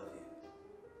daddy love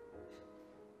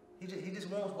you. He just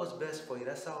wants what's best for you.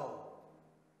 That's all.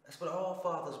 That's what all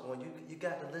fathers want. You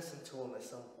got to listen to him at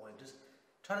some point. Just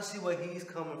try to see where he's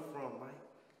coming from, Mike.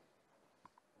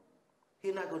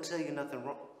 He's not gonna tell you nothing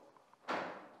wrong.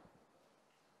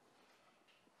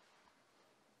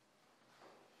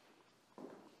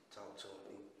 Talk to him.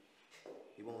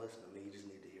 He won't listen to me. You just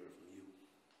need to hear it from you.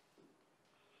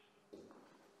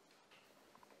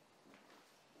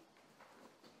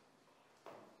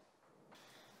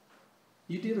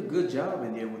 You did a good job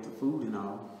in there with the food and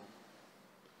all.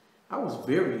 I was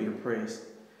very impressed.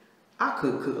 I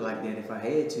could cook like that if I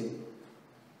had to.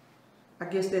 I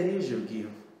guess that is your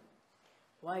gift.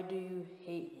 Why do you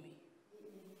hate me?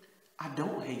 I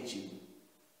don't hate you.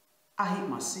 I hate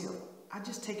myself. I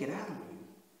just take it out of you.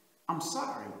 I'm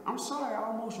sorry. I'm sorry I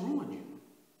almost ruined you.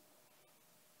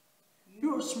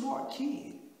 You're a smart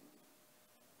kid.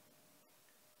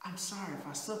 I'm sorry if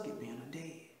I suck at being a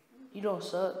dad. You don't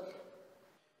suck.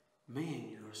 Man,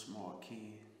 you're a smart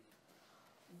kid.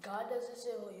 God doesn't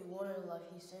send who you want in life,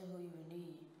 He sends who you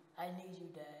need. I need you,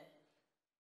 Dad.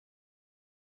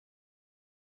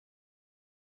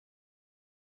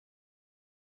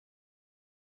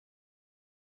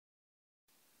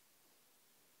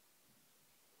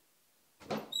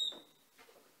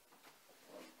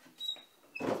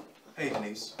 Hey,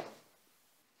 Denise.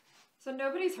 So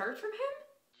nobody's heard from him?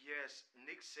 Yes,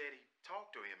 Nick said he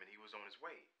talked to him and he was on his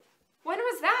way. When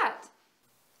was that?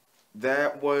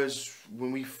 That was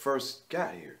when we first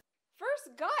got here.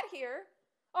 First got here?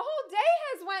 A whole day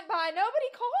has went by. Nobody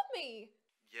called me.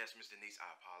 Yes, Miss Denise,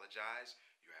 I apologize.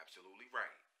 You're absolutely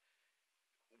right.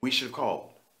 We should have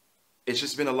called. It's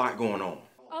just been a lot going on.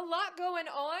 A lot going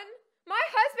on? My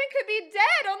husband could be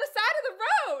dead on the side of the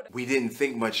road. We didn't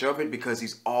think much of it because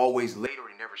he's always late or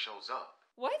he never shows up.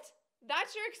 What?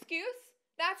 That's your excuse?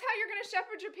 That's how you're going to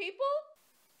shepherd your people?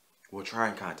 We'll try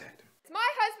and contact him. My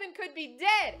husband could be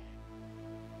dead.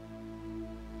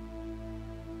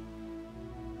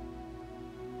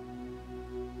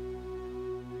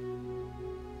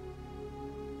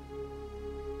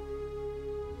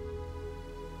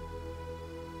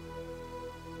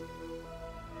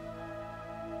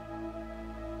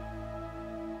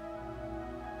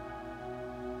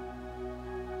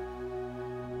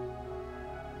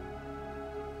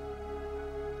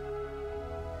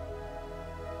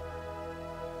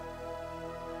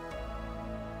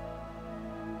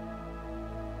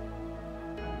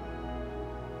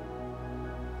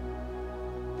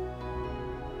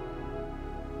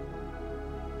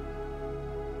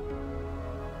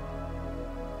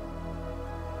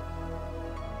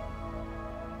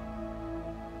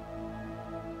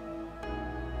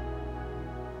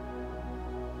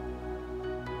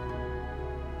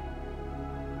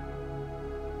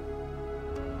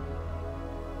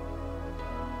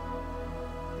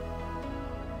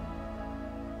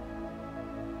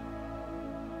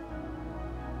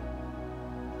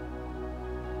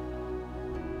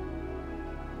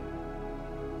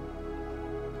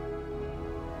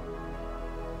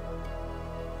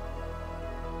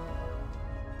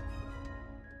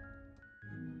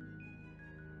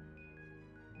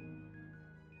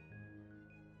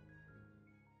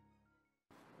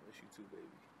 too, baby.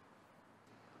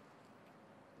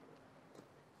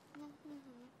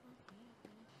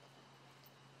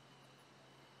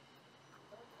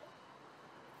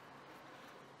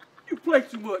 You play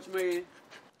too much, man. Good,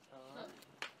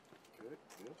 good,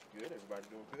 good. Everybody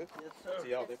doing good? Yes, sir.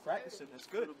 See y'all there practicing. That's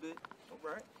good. A little bit. All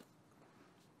right.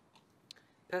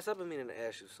 Pastor, I've been meaning to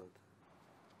ask you something.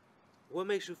 What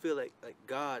makes you feel like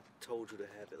God told you to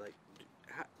have it? Like,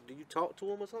 do you talk to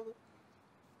him or something?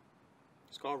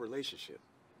 It's called relationship.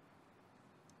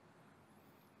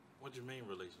 What do you mean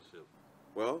relationship?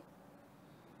 Well,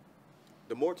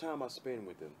 the more time I spend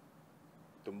with him,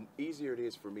 the easier it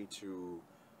is for me to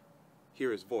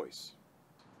hear his voice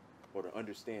or to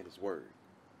understand his word.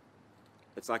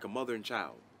 It's like a mother and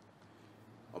child.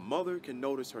 A mother can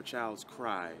notice her child's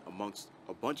cry amongst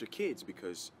a bunch of kids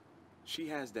because she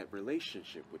has that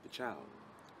relationship with the child.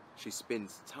 She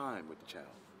spends time with the child.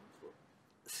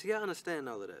 See, I understand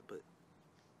all of that, but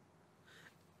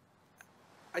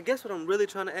I guess what I'm really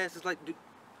trying to ask is like, do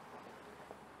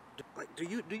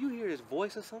you hear his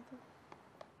voice or something?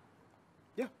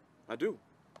 Yeah, I do.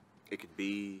 It could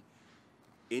be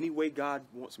any way God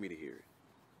wants me to hear it.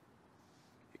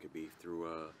 It could be through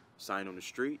a sign on the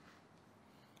street,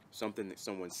 something that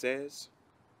someone says,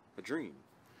 a dream.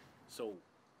 So,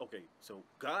 okay, so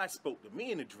God spoke to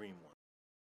me in a dream once.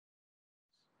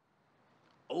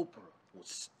 Oprah was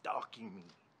stalking me.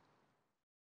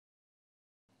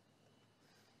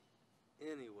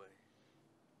 Anyway,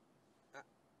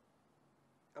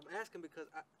 I'm asking because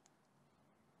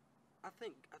I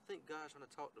think God's trying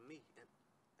to talk to me, and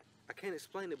I can't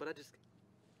explain it, but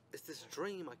it's this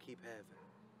dream I keep having.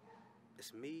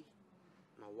 It's me,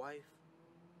 my wife,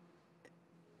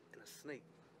 and a snake.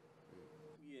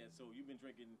 Yeah, so you've been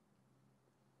drinking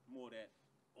more of that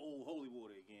old holy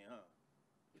water again, huh?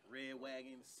 Red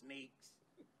wagon, snakes,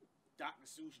 Dr.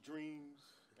 Seuss dreams.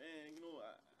 Man, you know,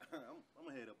 I'm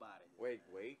gonna head up out of here.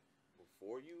 Wait.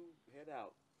 Before you head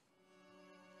out,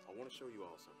 I want to show you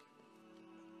all something.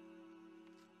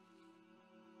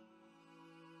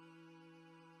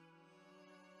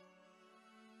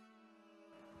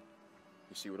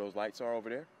 You see where those lights are over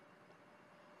there?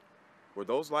 Where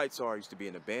those lights are used to be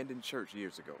an abandoned church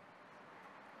years ago.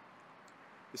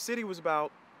 The city was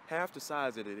about half the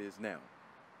size that it is now,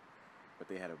 but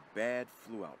they had a bad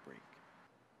flu outbreak.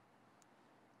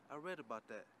 I read about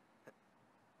that.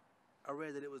 I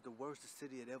read that it was the worst the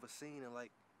city had ever seen, and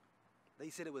like, they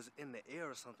said it was in the air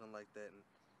or something like that, and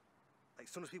like,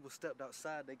 as soon as people stepped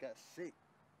outside, they got sick.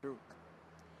 True.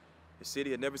 The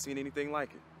city had never seen anything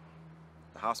like it.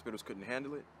 The hospitals couldn't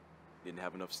handle it, didn't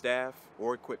have enough staff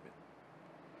or equipment.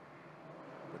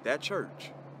 But that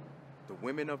church, the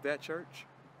women of that church,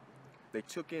 they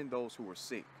took in those who were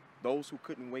sick, those who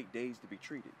couldn't wait days to be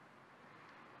treated.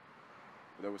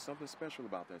 But there was something special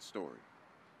about that story.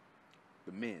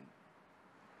 The men.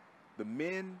 The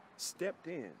men stepped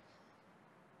in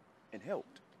and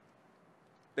helped.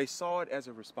 They saw it as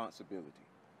a responsibility.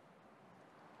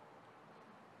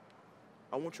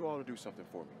 I want you all to do something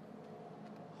for me.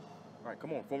 All right,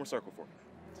 come on, form a circle for me.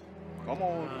 Come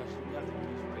on. You have to do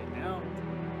this right now.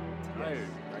 Tired.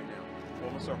 Right now.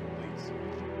 Form a circle, please.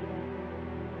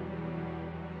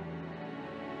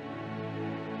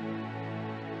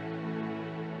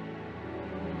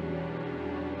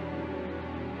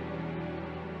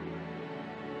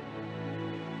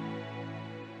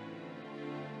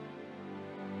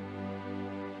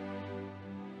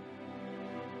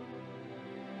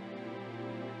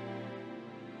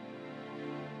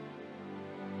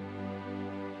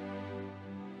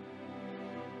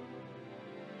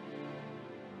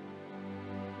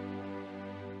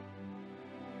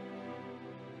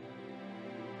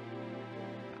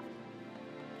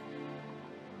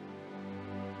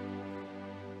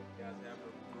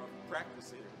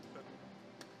 Practice here.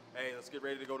 Hey, let's get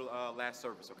ready to go to last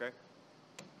service, okay?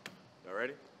 Y'all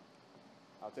ready?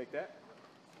 I'll take that.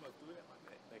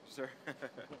 Thank you, sir.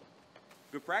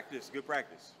 Good practice, good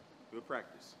practice, good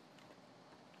practice.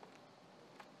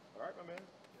 All right, my man.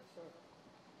 Yes, sir.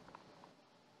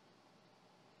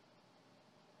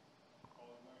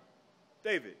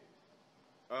 David,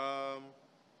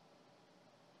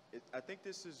 I think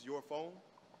this is your phone.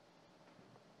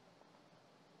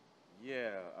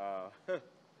 Yeah,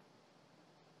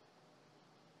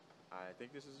 I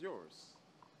think this is yours.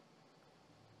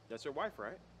 That's your wife,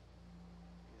 right?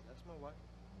 Yeah, that's my wife.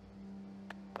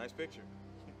 Nice picture.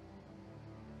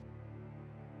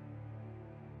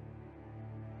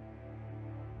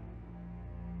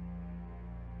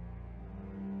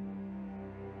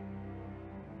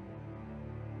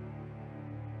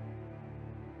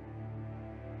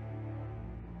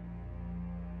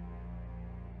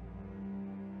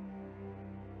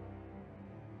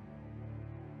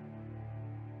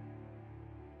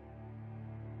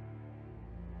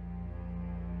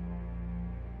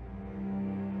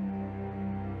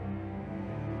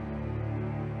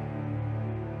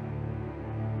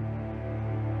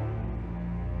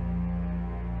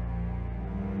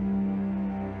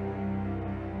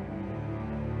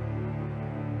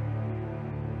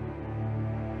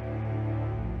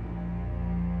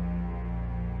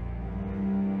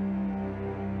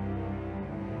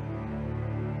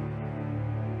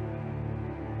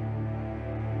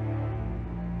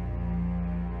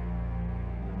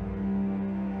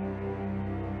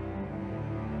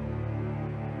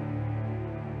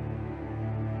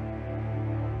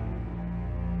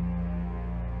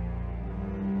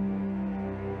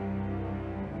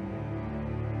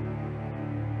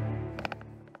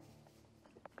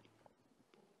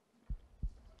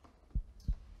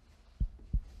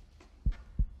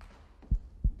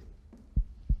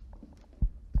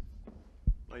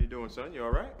 How you doing, son? You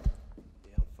all right?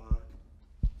 Yeah, I'm fine.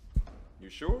 You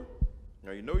sure?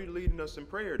 Now, you know you're leading us in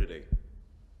prayer today.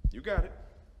 You got it.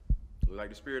 Look like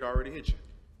the Spirit already hit you.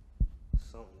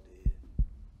 Something did.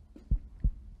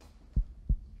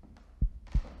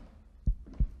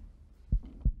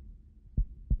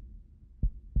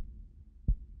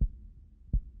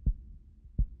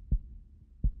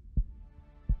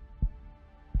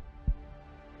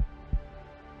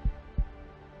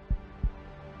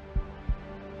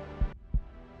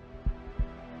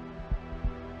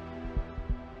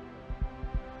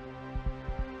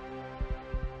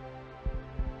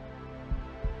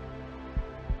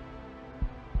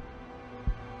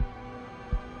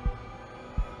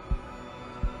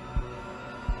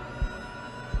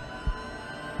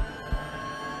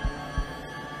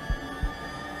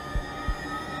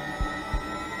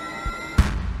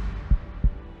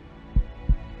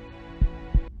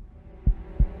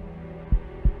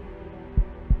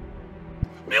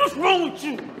 Man, what's wrong with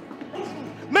you?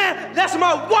 Man, that's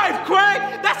my wife,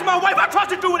 Craig! That's my wife! I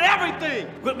trusted you with everything!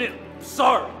 But man,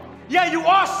 sorry. Yeah, you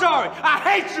are sorry! I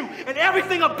hate you and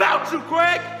everything about you,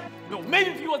 Craig! No,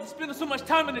 maybe if you wasn't spending so much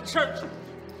time in the church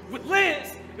with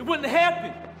Liz, it wouldn't have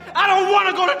happened. I don't want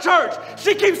to go to church!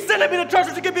 She keeps sending me to church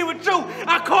so she can be with you!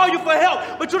 I call you for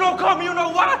help, but you don't call me, you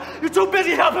know why? You're too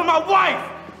busy helping my wife!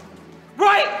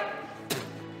 Right?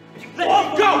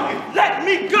 Let me go! Let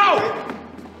me go!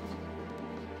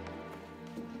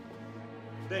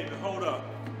 David, hold up.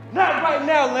 Not right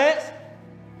now, Lance.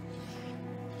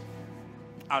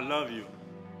 I love you.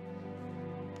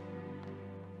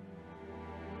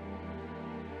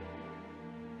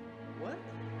 What?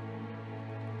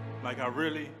 Like I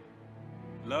really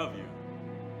love you.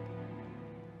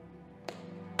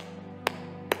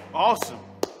 Awesome.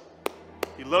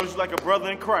 He loves you like a brother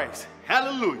in Christ.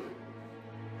 Hallelujah.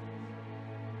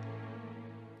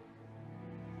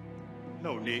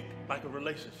 No, Nick, like a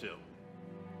relationship.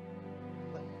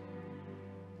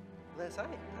 Lance,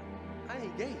 I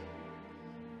ain't gay.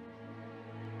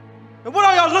 And what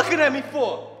are y'all looking at me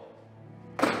for?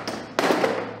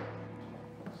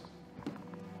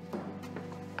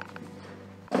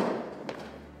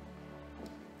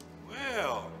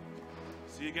 Well,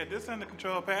 so you get this under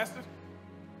control, Pastor?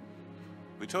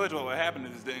 We told you what would happen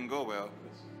if this didn't go well.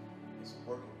 It's a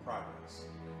work in progress.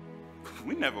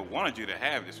 We never wanted you to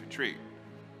have this retreat.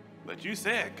 But you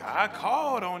said God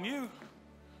called on you.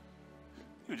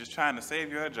 You were just trying to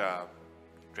save your job,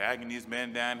 dragging these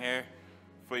men down here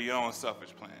for your own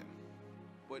selfish plan.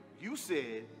 But you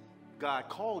said God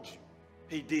called you.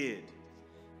 He did.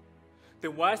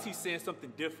 Then why is he saying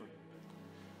something different?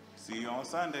 See you on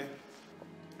Sunday.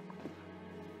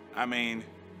 I mean,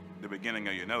 the beginning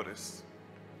of your notice.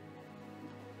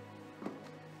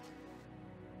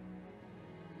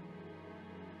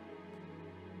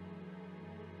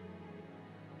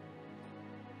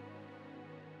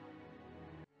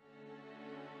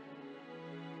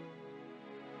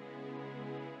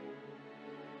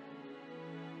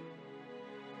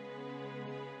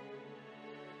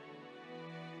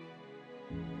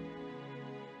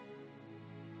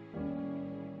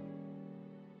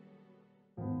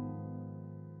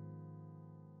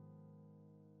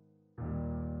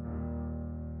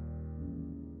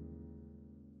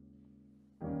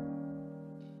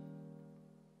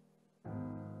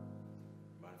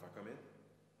 Mind if I come in?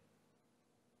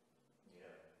 Yeah.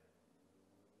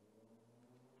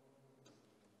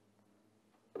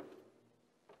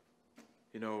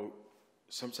 You know,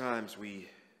 sometimes we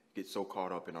get so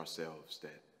caught up in ourselves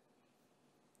that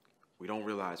we don't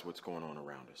realize what's going on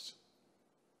around us.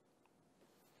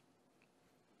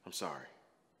 I'm sorry.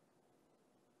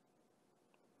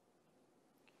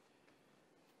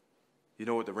 You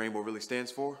know what the rainbow really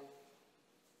stands for?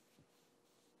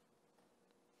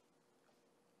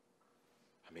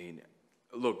 I mean,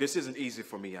 look, this isn't easy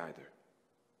for me either.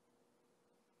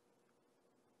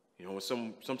 You know,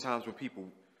 sometimes when people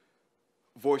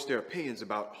voice their opinions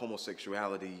about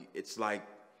homosexuality, it's like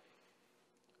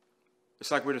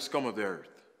we're the scum of the earth.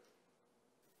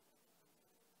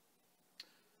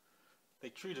 They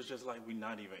treat us just like we're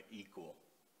not even equal.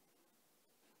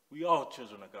 We all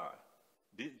children of God.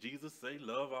 Did Jesus say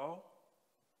love all?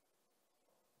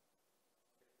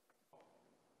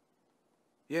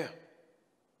 Yeah.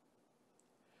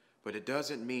 But it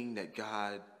doesn't mean that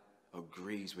God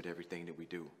agrees with everything that we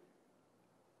do.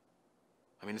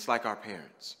 I mean, it's like our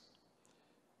parents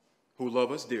who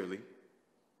love us dearly,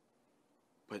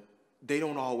 but they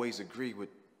don't always agree with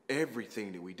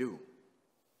everything that we do.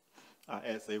 I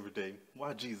ask every day,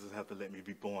 why Jesus have to let me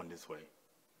be born this way?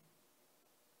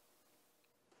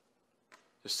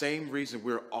 The same reason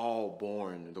we're all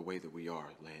born the way that we are,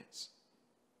 Lance.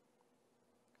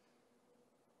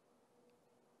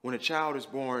 When a child is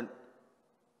born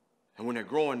and when they're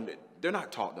growing, they're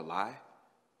not taught to lie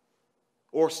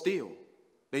or steal.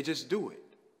 They just do it.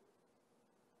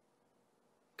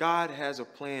 God has a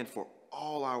plan for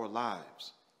all our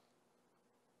lives.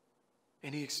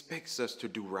 And he expects us to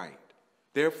do right.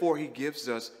 Therefore, he gives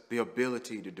us the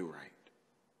ability to do right.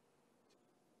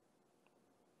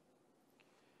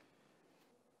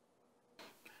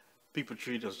 People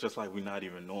treat us just like we're not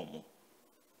even normal.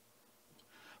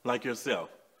 Like yourself.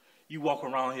 You walk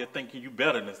around here thinking you're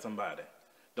better than somebody.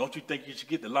 Don't you think you should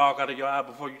get the log out of your eye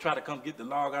before you try to come get the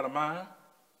log out of mine?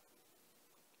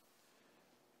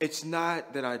 It's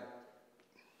not that I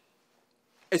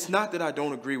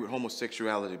don't agree with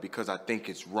homosexuality because I think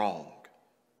it's wrong.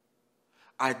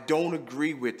 I don't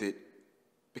agree with it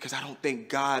because I don't think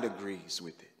God agrees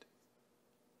with it.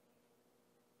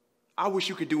 I wish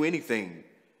you could do anything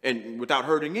and without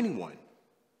hurting anyone.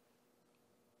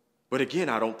 But again,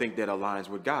 I don't think that aligns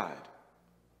with God.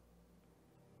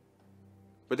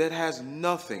 But that has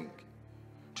nothing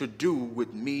to do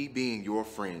with me being your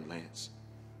friend, Lance.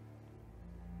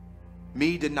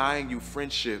 Me denying you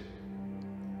friendship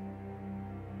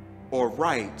or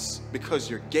rights because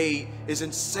you're gay is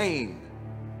insane.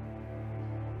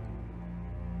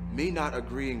 Me not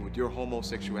agreeing with your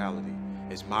homosexuality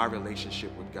is my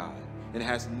relationship with God, and it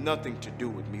has nothing to do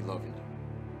with me loving you.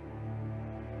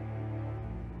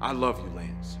 I love you,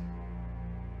 Lance.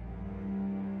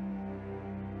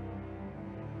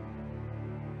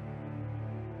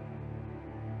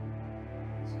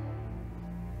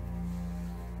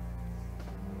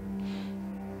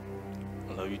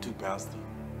 I love you too, Pastor.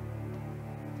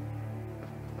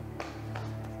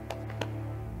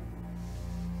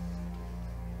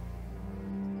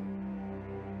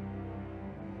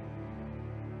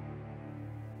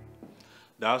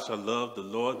 Thou shalt love the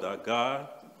Lord thy God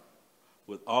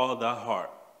with all thy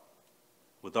heart,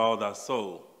 with all thy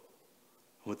soul,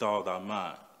 with all thy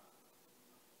mind.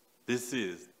 This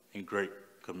is a great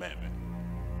commandment.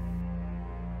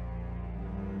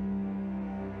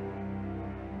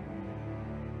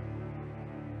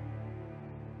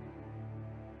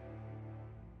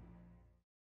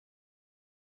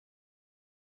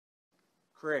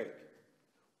 Craig.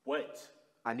 What?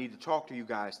 I need to talk to you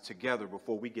guys together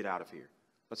before we get out of here.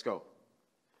 Let's go.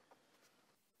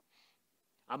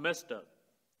 I messed up.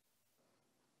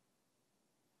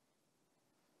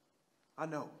 I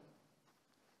know.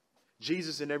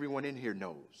 Jesus and everyone in here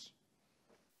knows.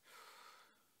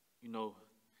 You know,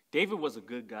 David was a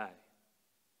good guy.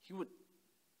 He would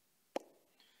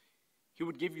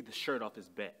give you the shirt off his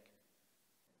back.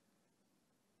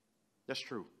 That's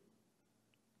true.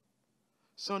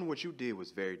 Son, what you did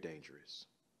was very dangerous.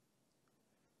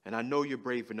 And I know you're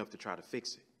brave enough to try to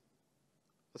fix it.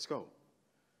 Let's go.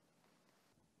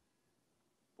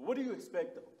 But what do you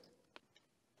expect,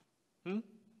 though?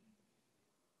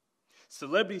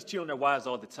 Celebrities cheat on their wives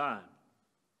all the time.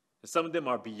 And some of them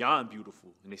are beyond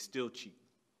beautiful, and they still cheat.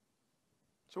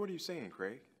 So what are you saying,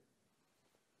 Craig?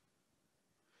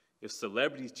 If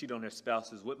celebrities cheat on their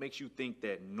spouses, what makes you think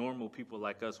that normal people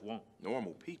like us won't?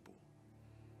 Normal people?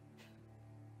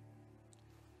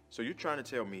 So you're trying to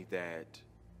tell me that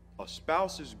a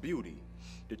spouse's beauty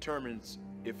determines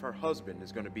if her husband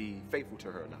is going to be faithful to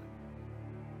her or not?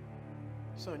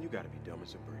 Son, you got to be dumb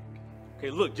as a brick. Okay,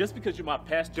 look, just because you're my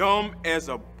pastor... Dumb as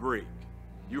a brick.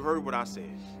 You heard what I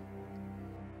said.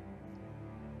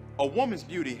 A woman's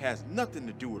beauty has nothing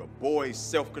to do with a boy's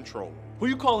self-control. Who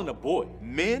you calling a boy?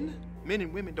 Men? Men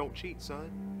and women don't cheat,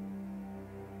 son.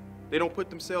 They don't put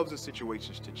themselves in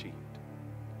situations to cheat.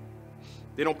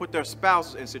 They don't put their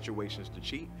spouses in situations to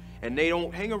cheat. And they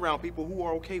don't hang around people who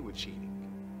are okay with cheating.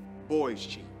 Boys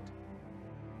cheat.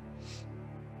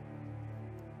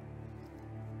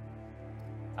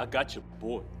 I got your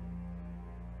boy.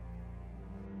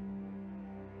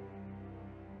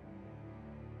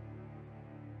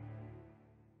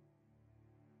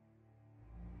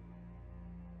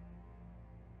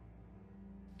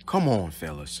 Come on,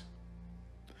 fellas.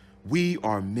 We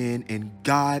are men and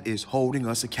God is holding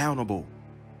us accountable.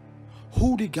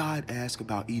 Who did God ask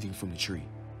about eating from the tree?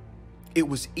 It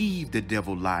was Eve the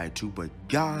devil lied to, but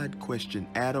God questioned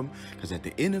Adam because at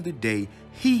the end of the day,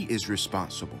 he is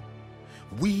responsible.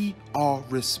 We are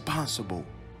responsible.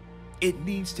 It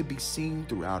needs to be seen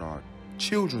throughout our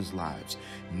children's lives,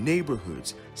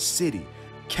 neighborhoods, city,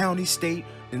 county, state,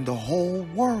 and the whole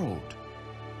world.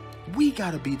 We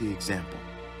gotta be the example.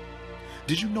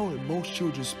 Did you know that most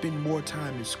children spend more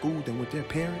time in school than with their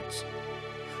parents?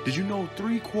 Did you know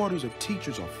 3/4 of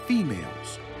teachers are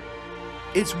females?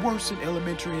 It's worse in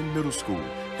elementary and middle school.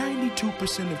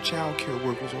 92% of child care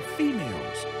workers are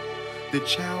females. The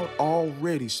child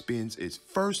already spends its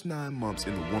first 9 months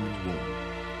in the woman's womb.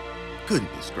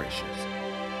 Goodness gracious.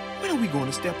 When are we going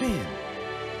to step in?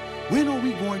 When are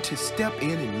we going to step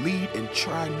in and lead and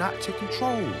try not to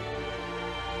control?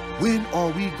 When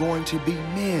are we going to be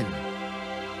men?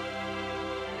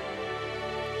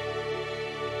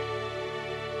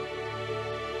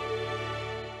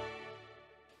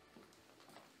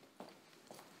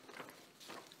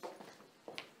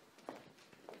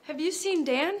 Have you seen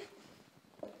Dan?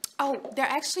 Oh, they're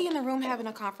actually in the room having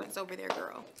a conference over there,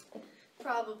 girl.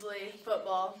 Probably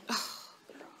football.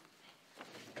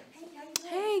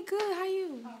 Hey, good. How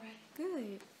you? All right.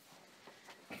 Good.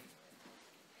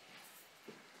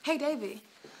 Hey, David.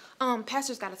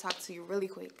 Pastor's got to talk to you really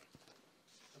quick.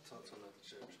 I'll talk to him at the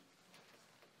church.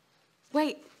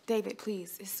 Wait, David,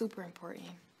 please. It's super important.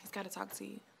 He's got to talk to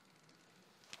you.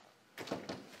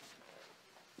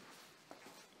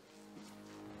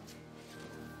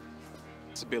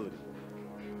 Responsibility.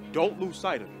 Don't lose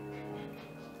sight of it.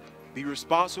 Be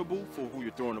responsible for who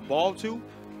you're throwing the ball to,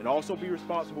 and also be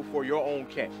responsible for your own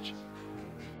catch.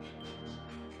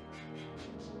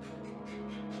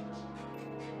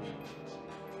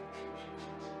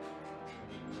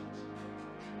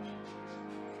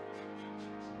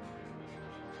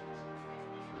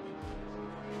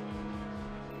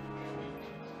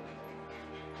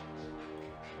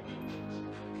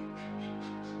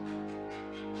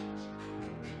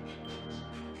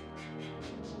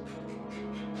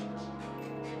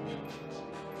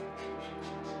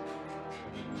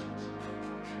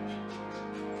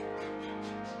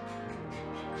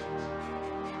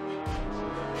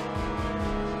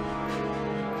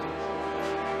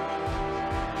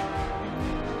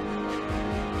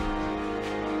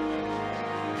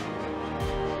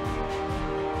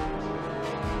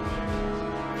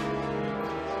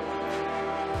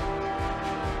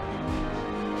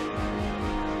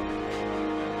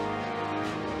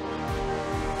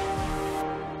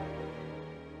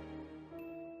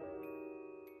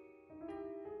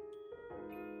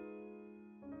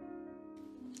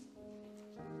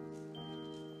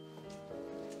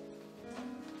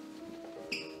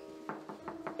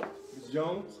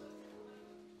 Jones?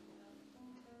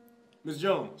 Ms.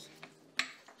 Jones.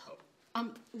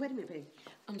 Wait a minute, baby.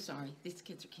 I'm sorry. These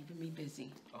kids are keeping me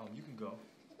busy. You can go.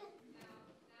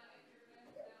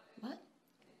 What?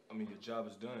 I mean, your job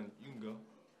is done. You can go.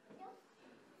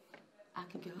 I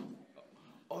can go?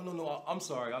 Oh, no, I'm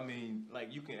sorry. I mean,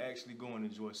 like, you can actually go and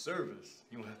enjoy service.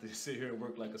 You don't have to sit here and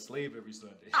work like a slave every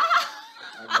Sunday.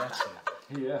 I got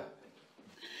you. Yeah.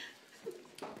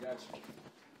 Got you.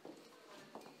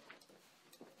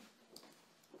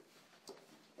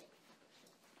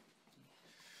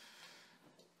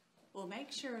 We'll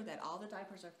make sure that all the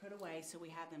diapers are put away so we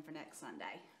have them for next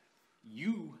Sunday.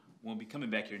 You won't be coming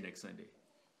back here next Sunday.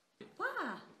 Why?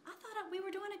 I thought we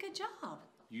were doing a good job.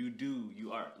 You do.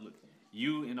 You are. Look,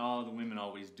 you and all the women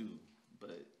always do.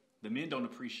 But the men don't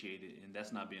appreciate it, and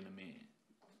that's not being a man.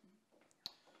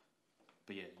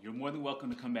 But yeah, you're more than welcome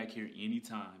to come back here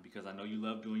anytime because I know you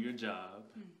love doing your job.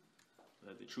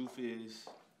 But the truth is,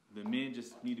 the men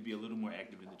just need to be a little more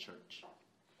active in the church.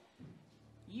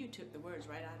 You took the words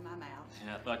right out of my mouth. And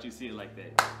I thought you'd see it like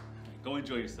that. Go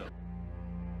enjoy yourself.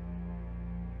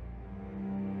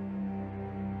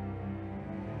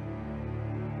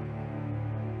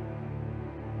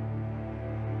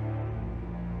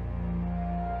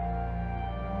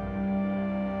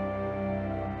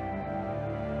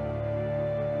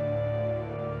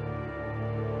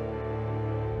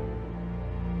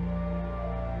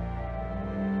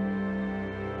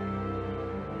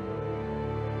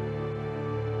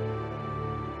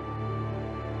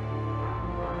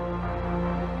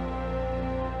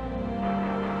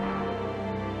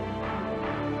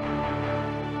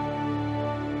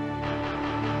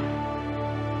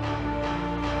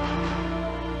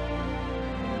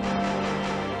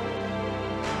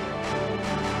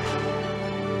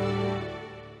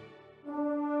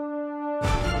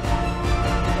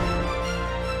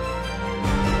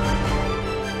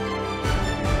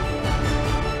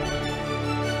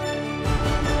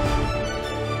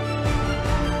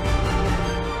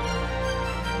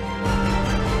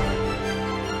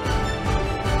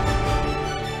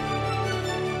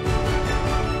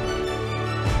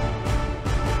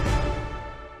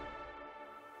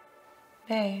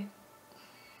 Hey,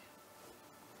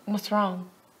 what's wrong?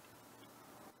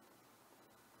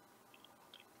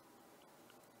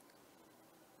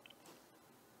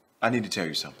 I need to tell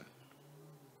you something.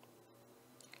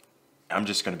 I'm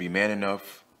just gonna be man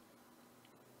enough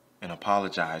and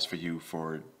apologize for you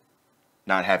for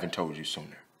not having told you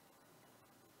sooner.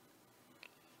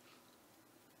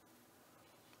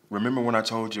 Remember when I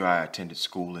told you I attended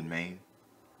school in Maine?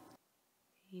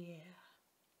 Yeah.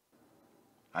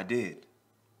 I did,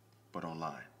 but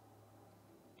online.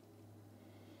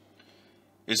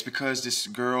 It's because this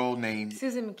girl named...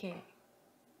 Susan McCann.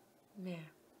 Yeah.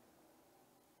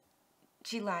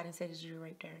 She lied and said that you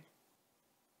raped her.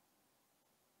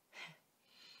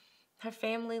 Her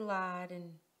family lied,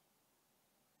 and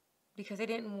because they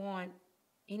didn't want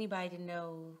anybody to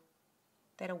know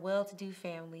that a well-to-do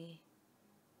family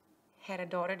had a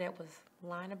daughter that was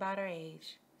lying about her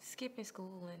age, skipping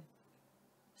school and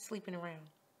sleeping around.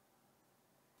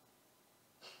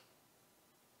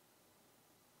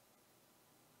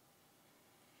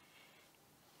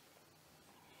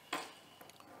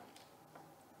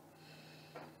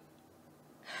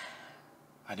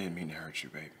 I didn't mean to hurt you,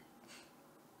 baby.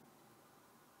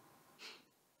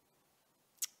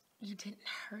 You didn't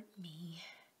hurt me.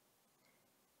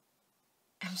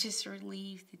 I'm just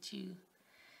relieved that you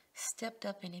stepped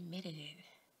up and admitted it.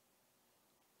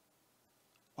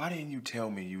 Why didn't you tell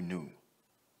me you knew?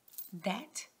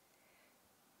 That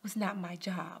was not my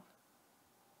job.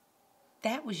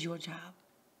 That was your job.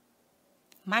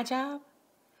 My job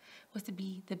was to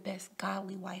be the best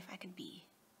godly wife I could be.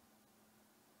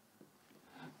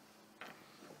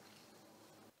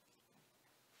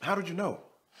 How did you know?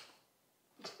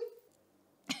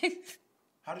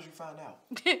 How did you find out?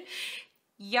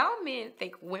 Y'all men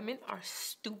think women are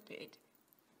stupid.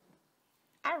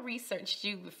 I researched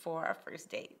you before our first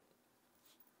date.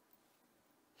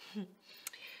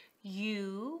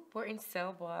 You were in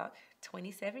cell block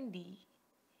 27D,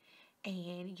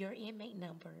 and your inmate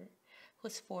number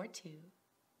was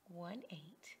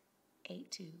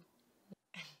 421882.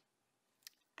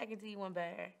 I can do you one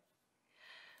better.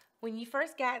 When you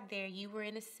first got there, you were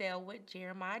in a cell with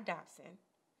Jeremiah Dobson.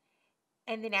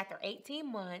 And then after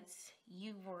 18 months,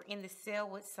 you were in the cell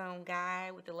with some guy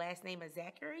with the last name of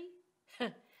Zachary.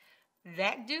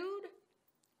 That dude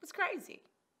was crazy.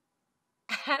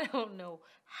 I don't know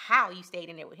how you stayed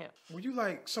in there with him. Were you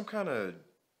like some kind of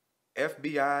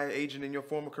FBI agent in your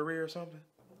former career or something?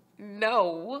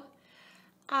 No.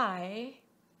 I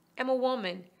am a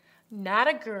woman, not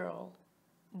a girl,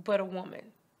 but a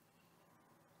woman.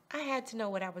 I had to know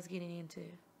what I was getting into.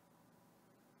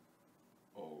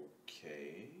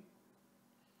 Okay.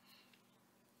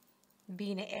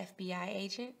 Being an FBI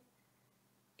agent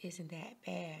isn't that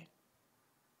bad.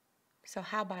 So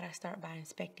how about I start by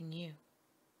inspecting you?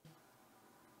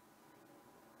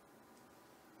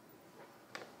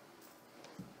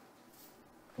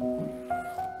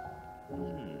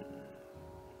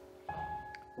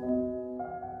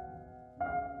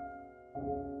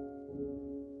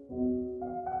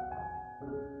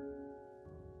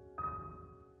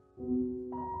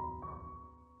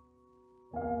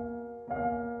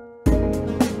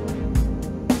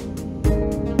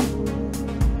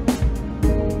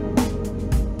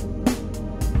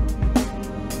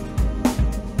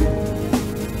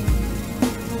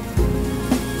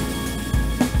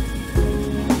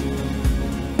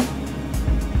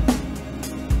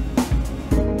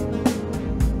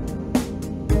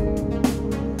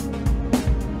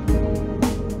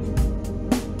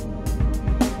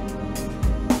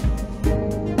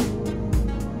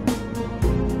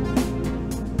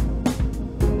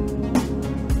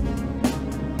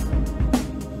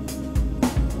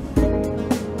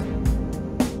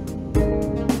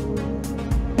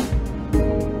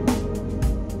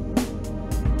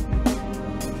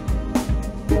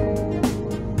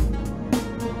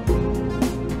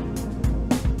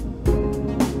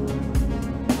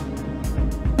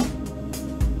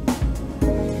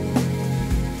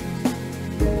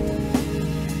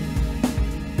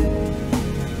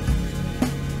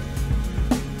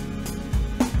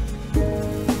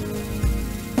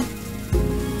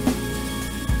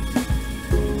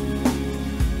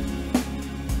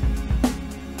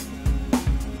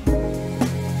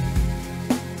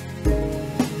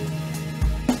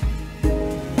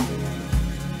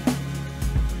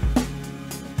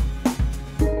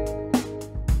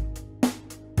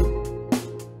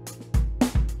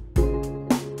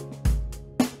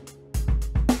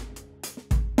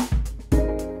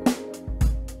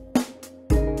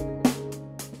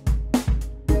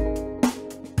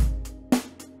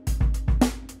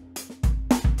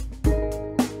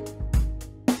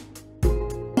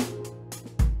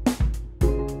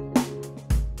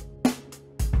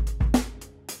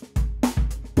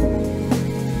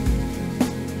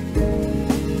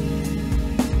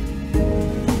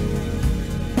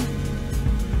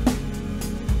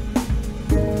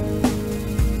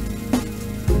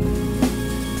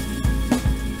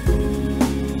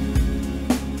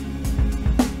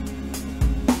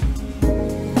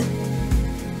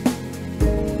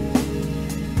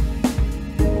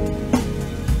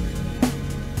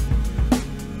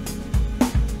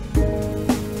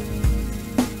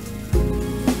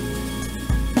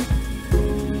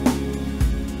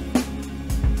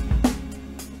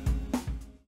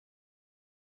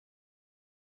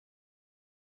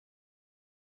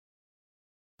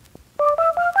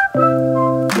 Bye.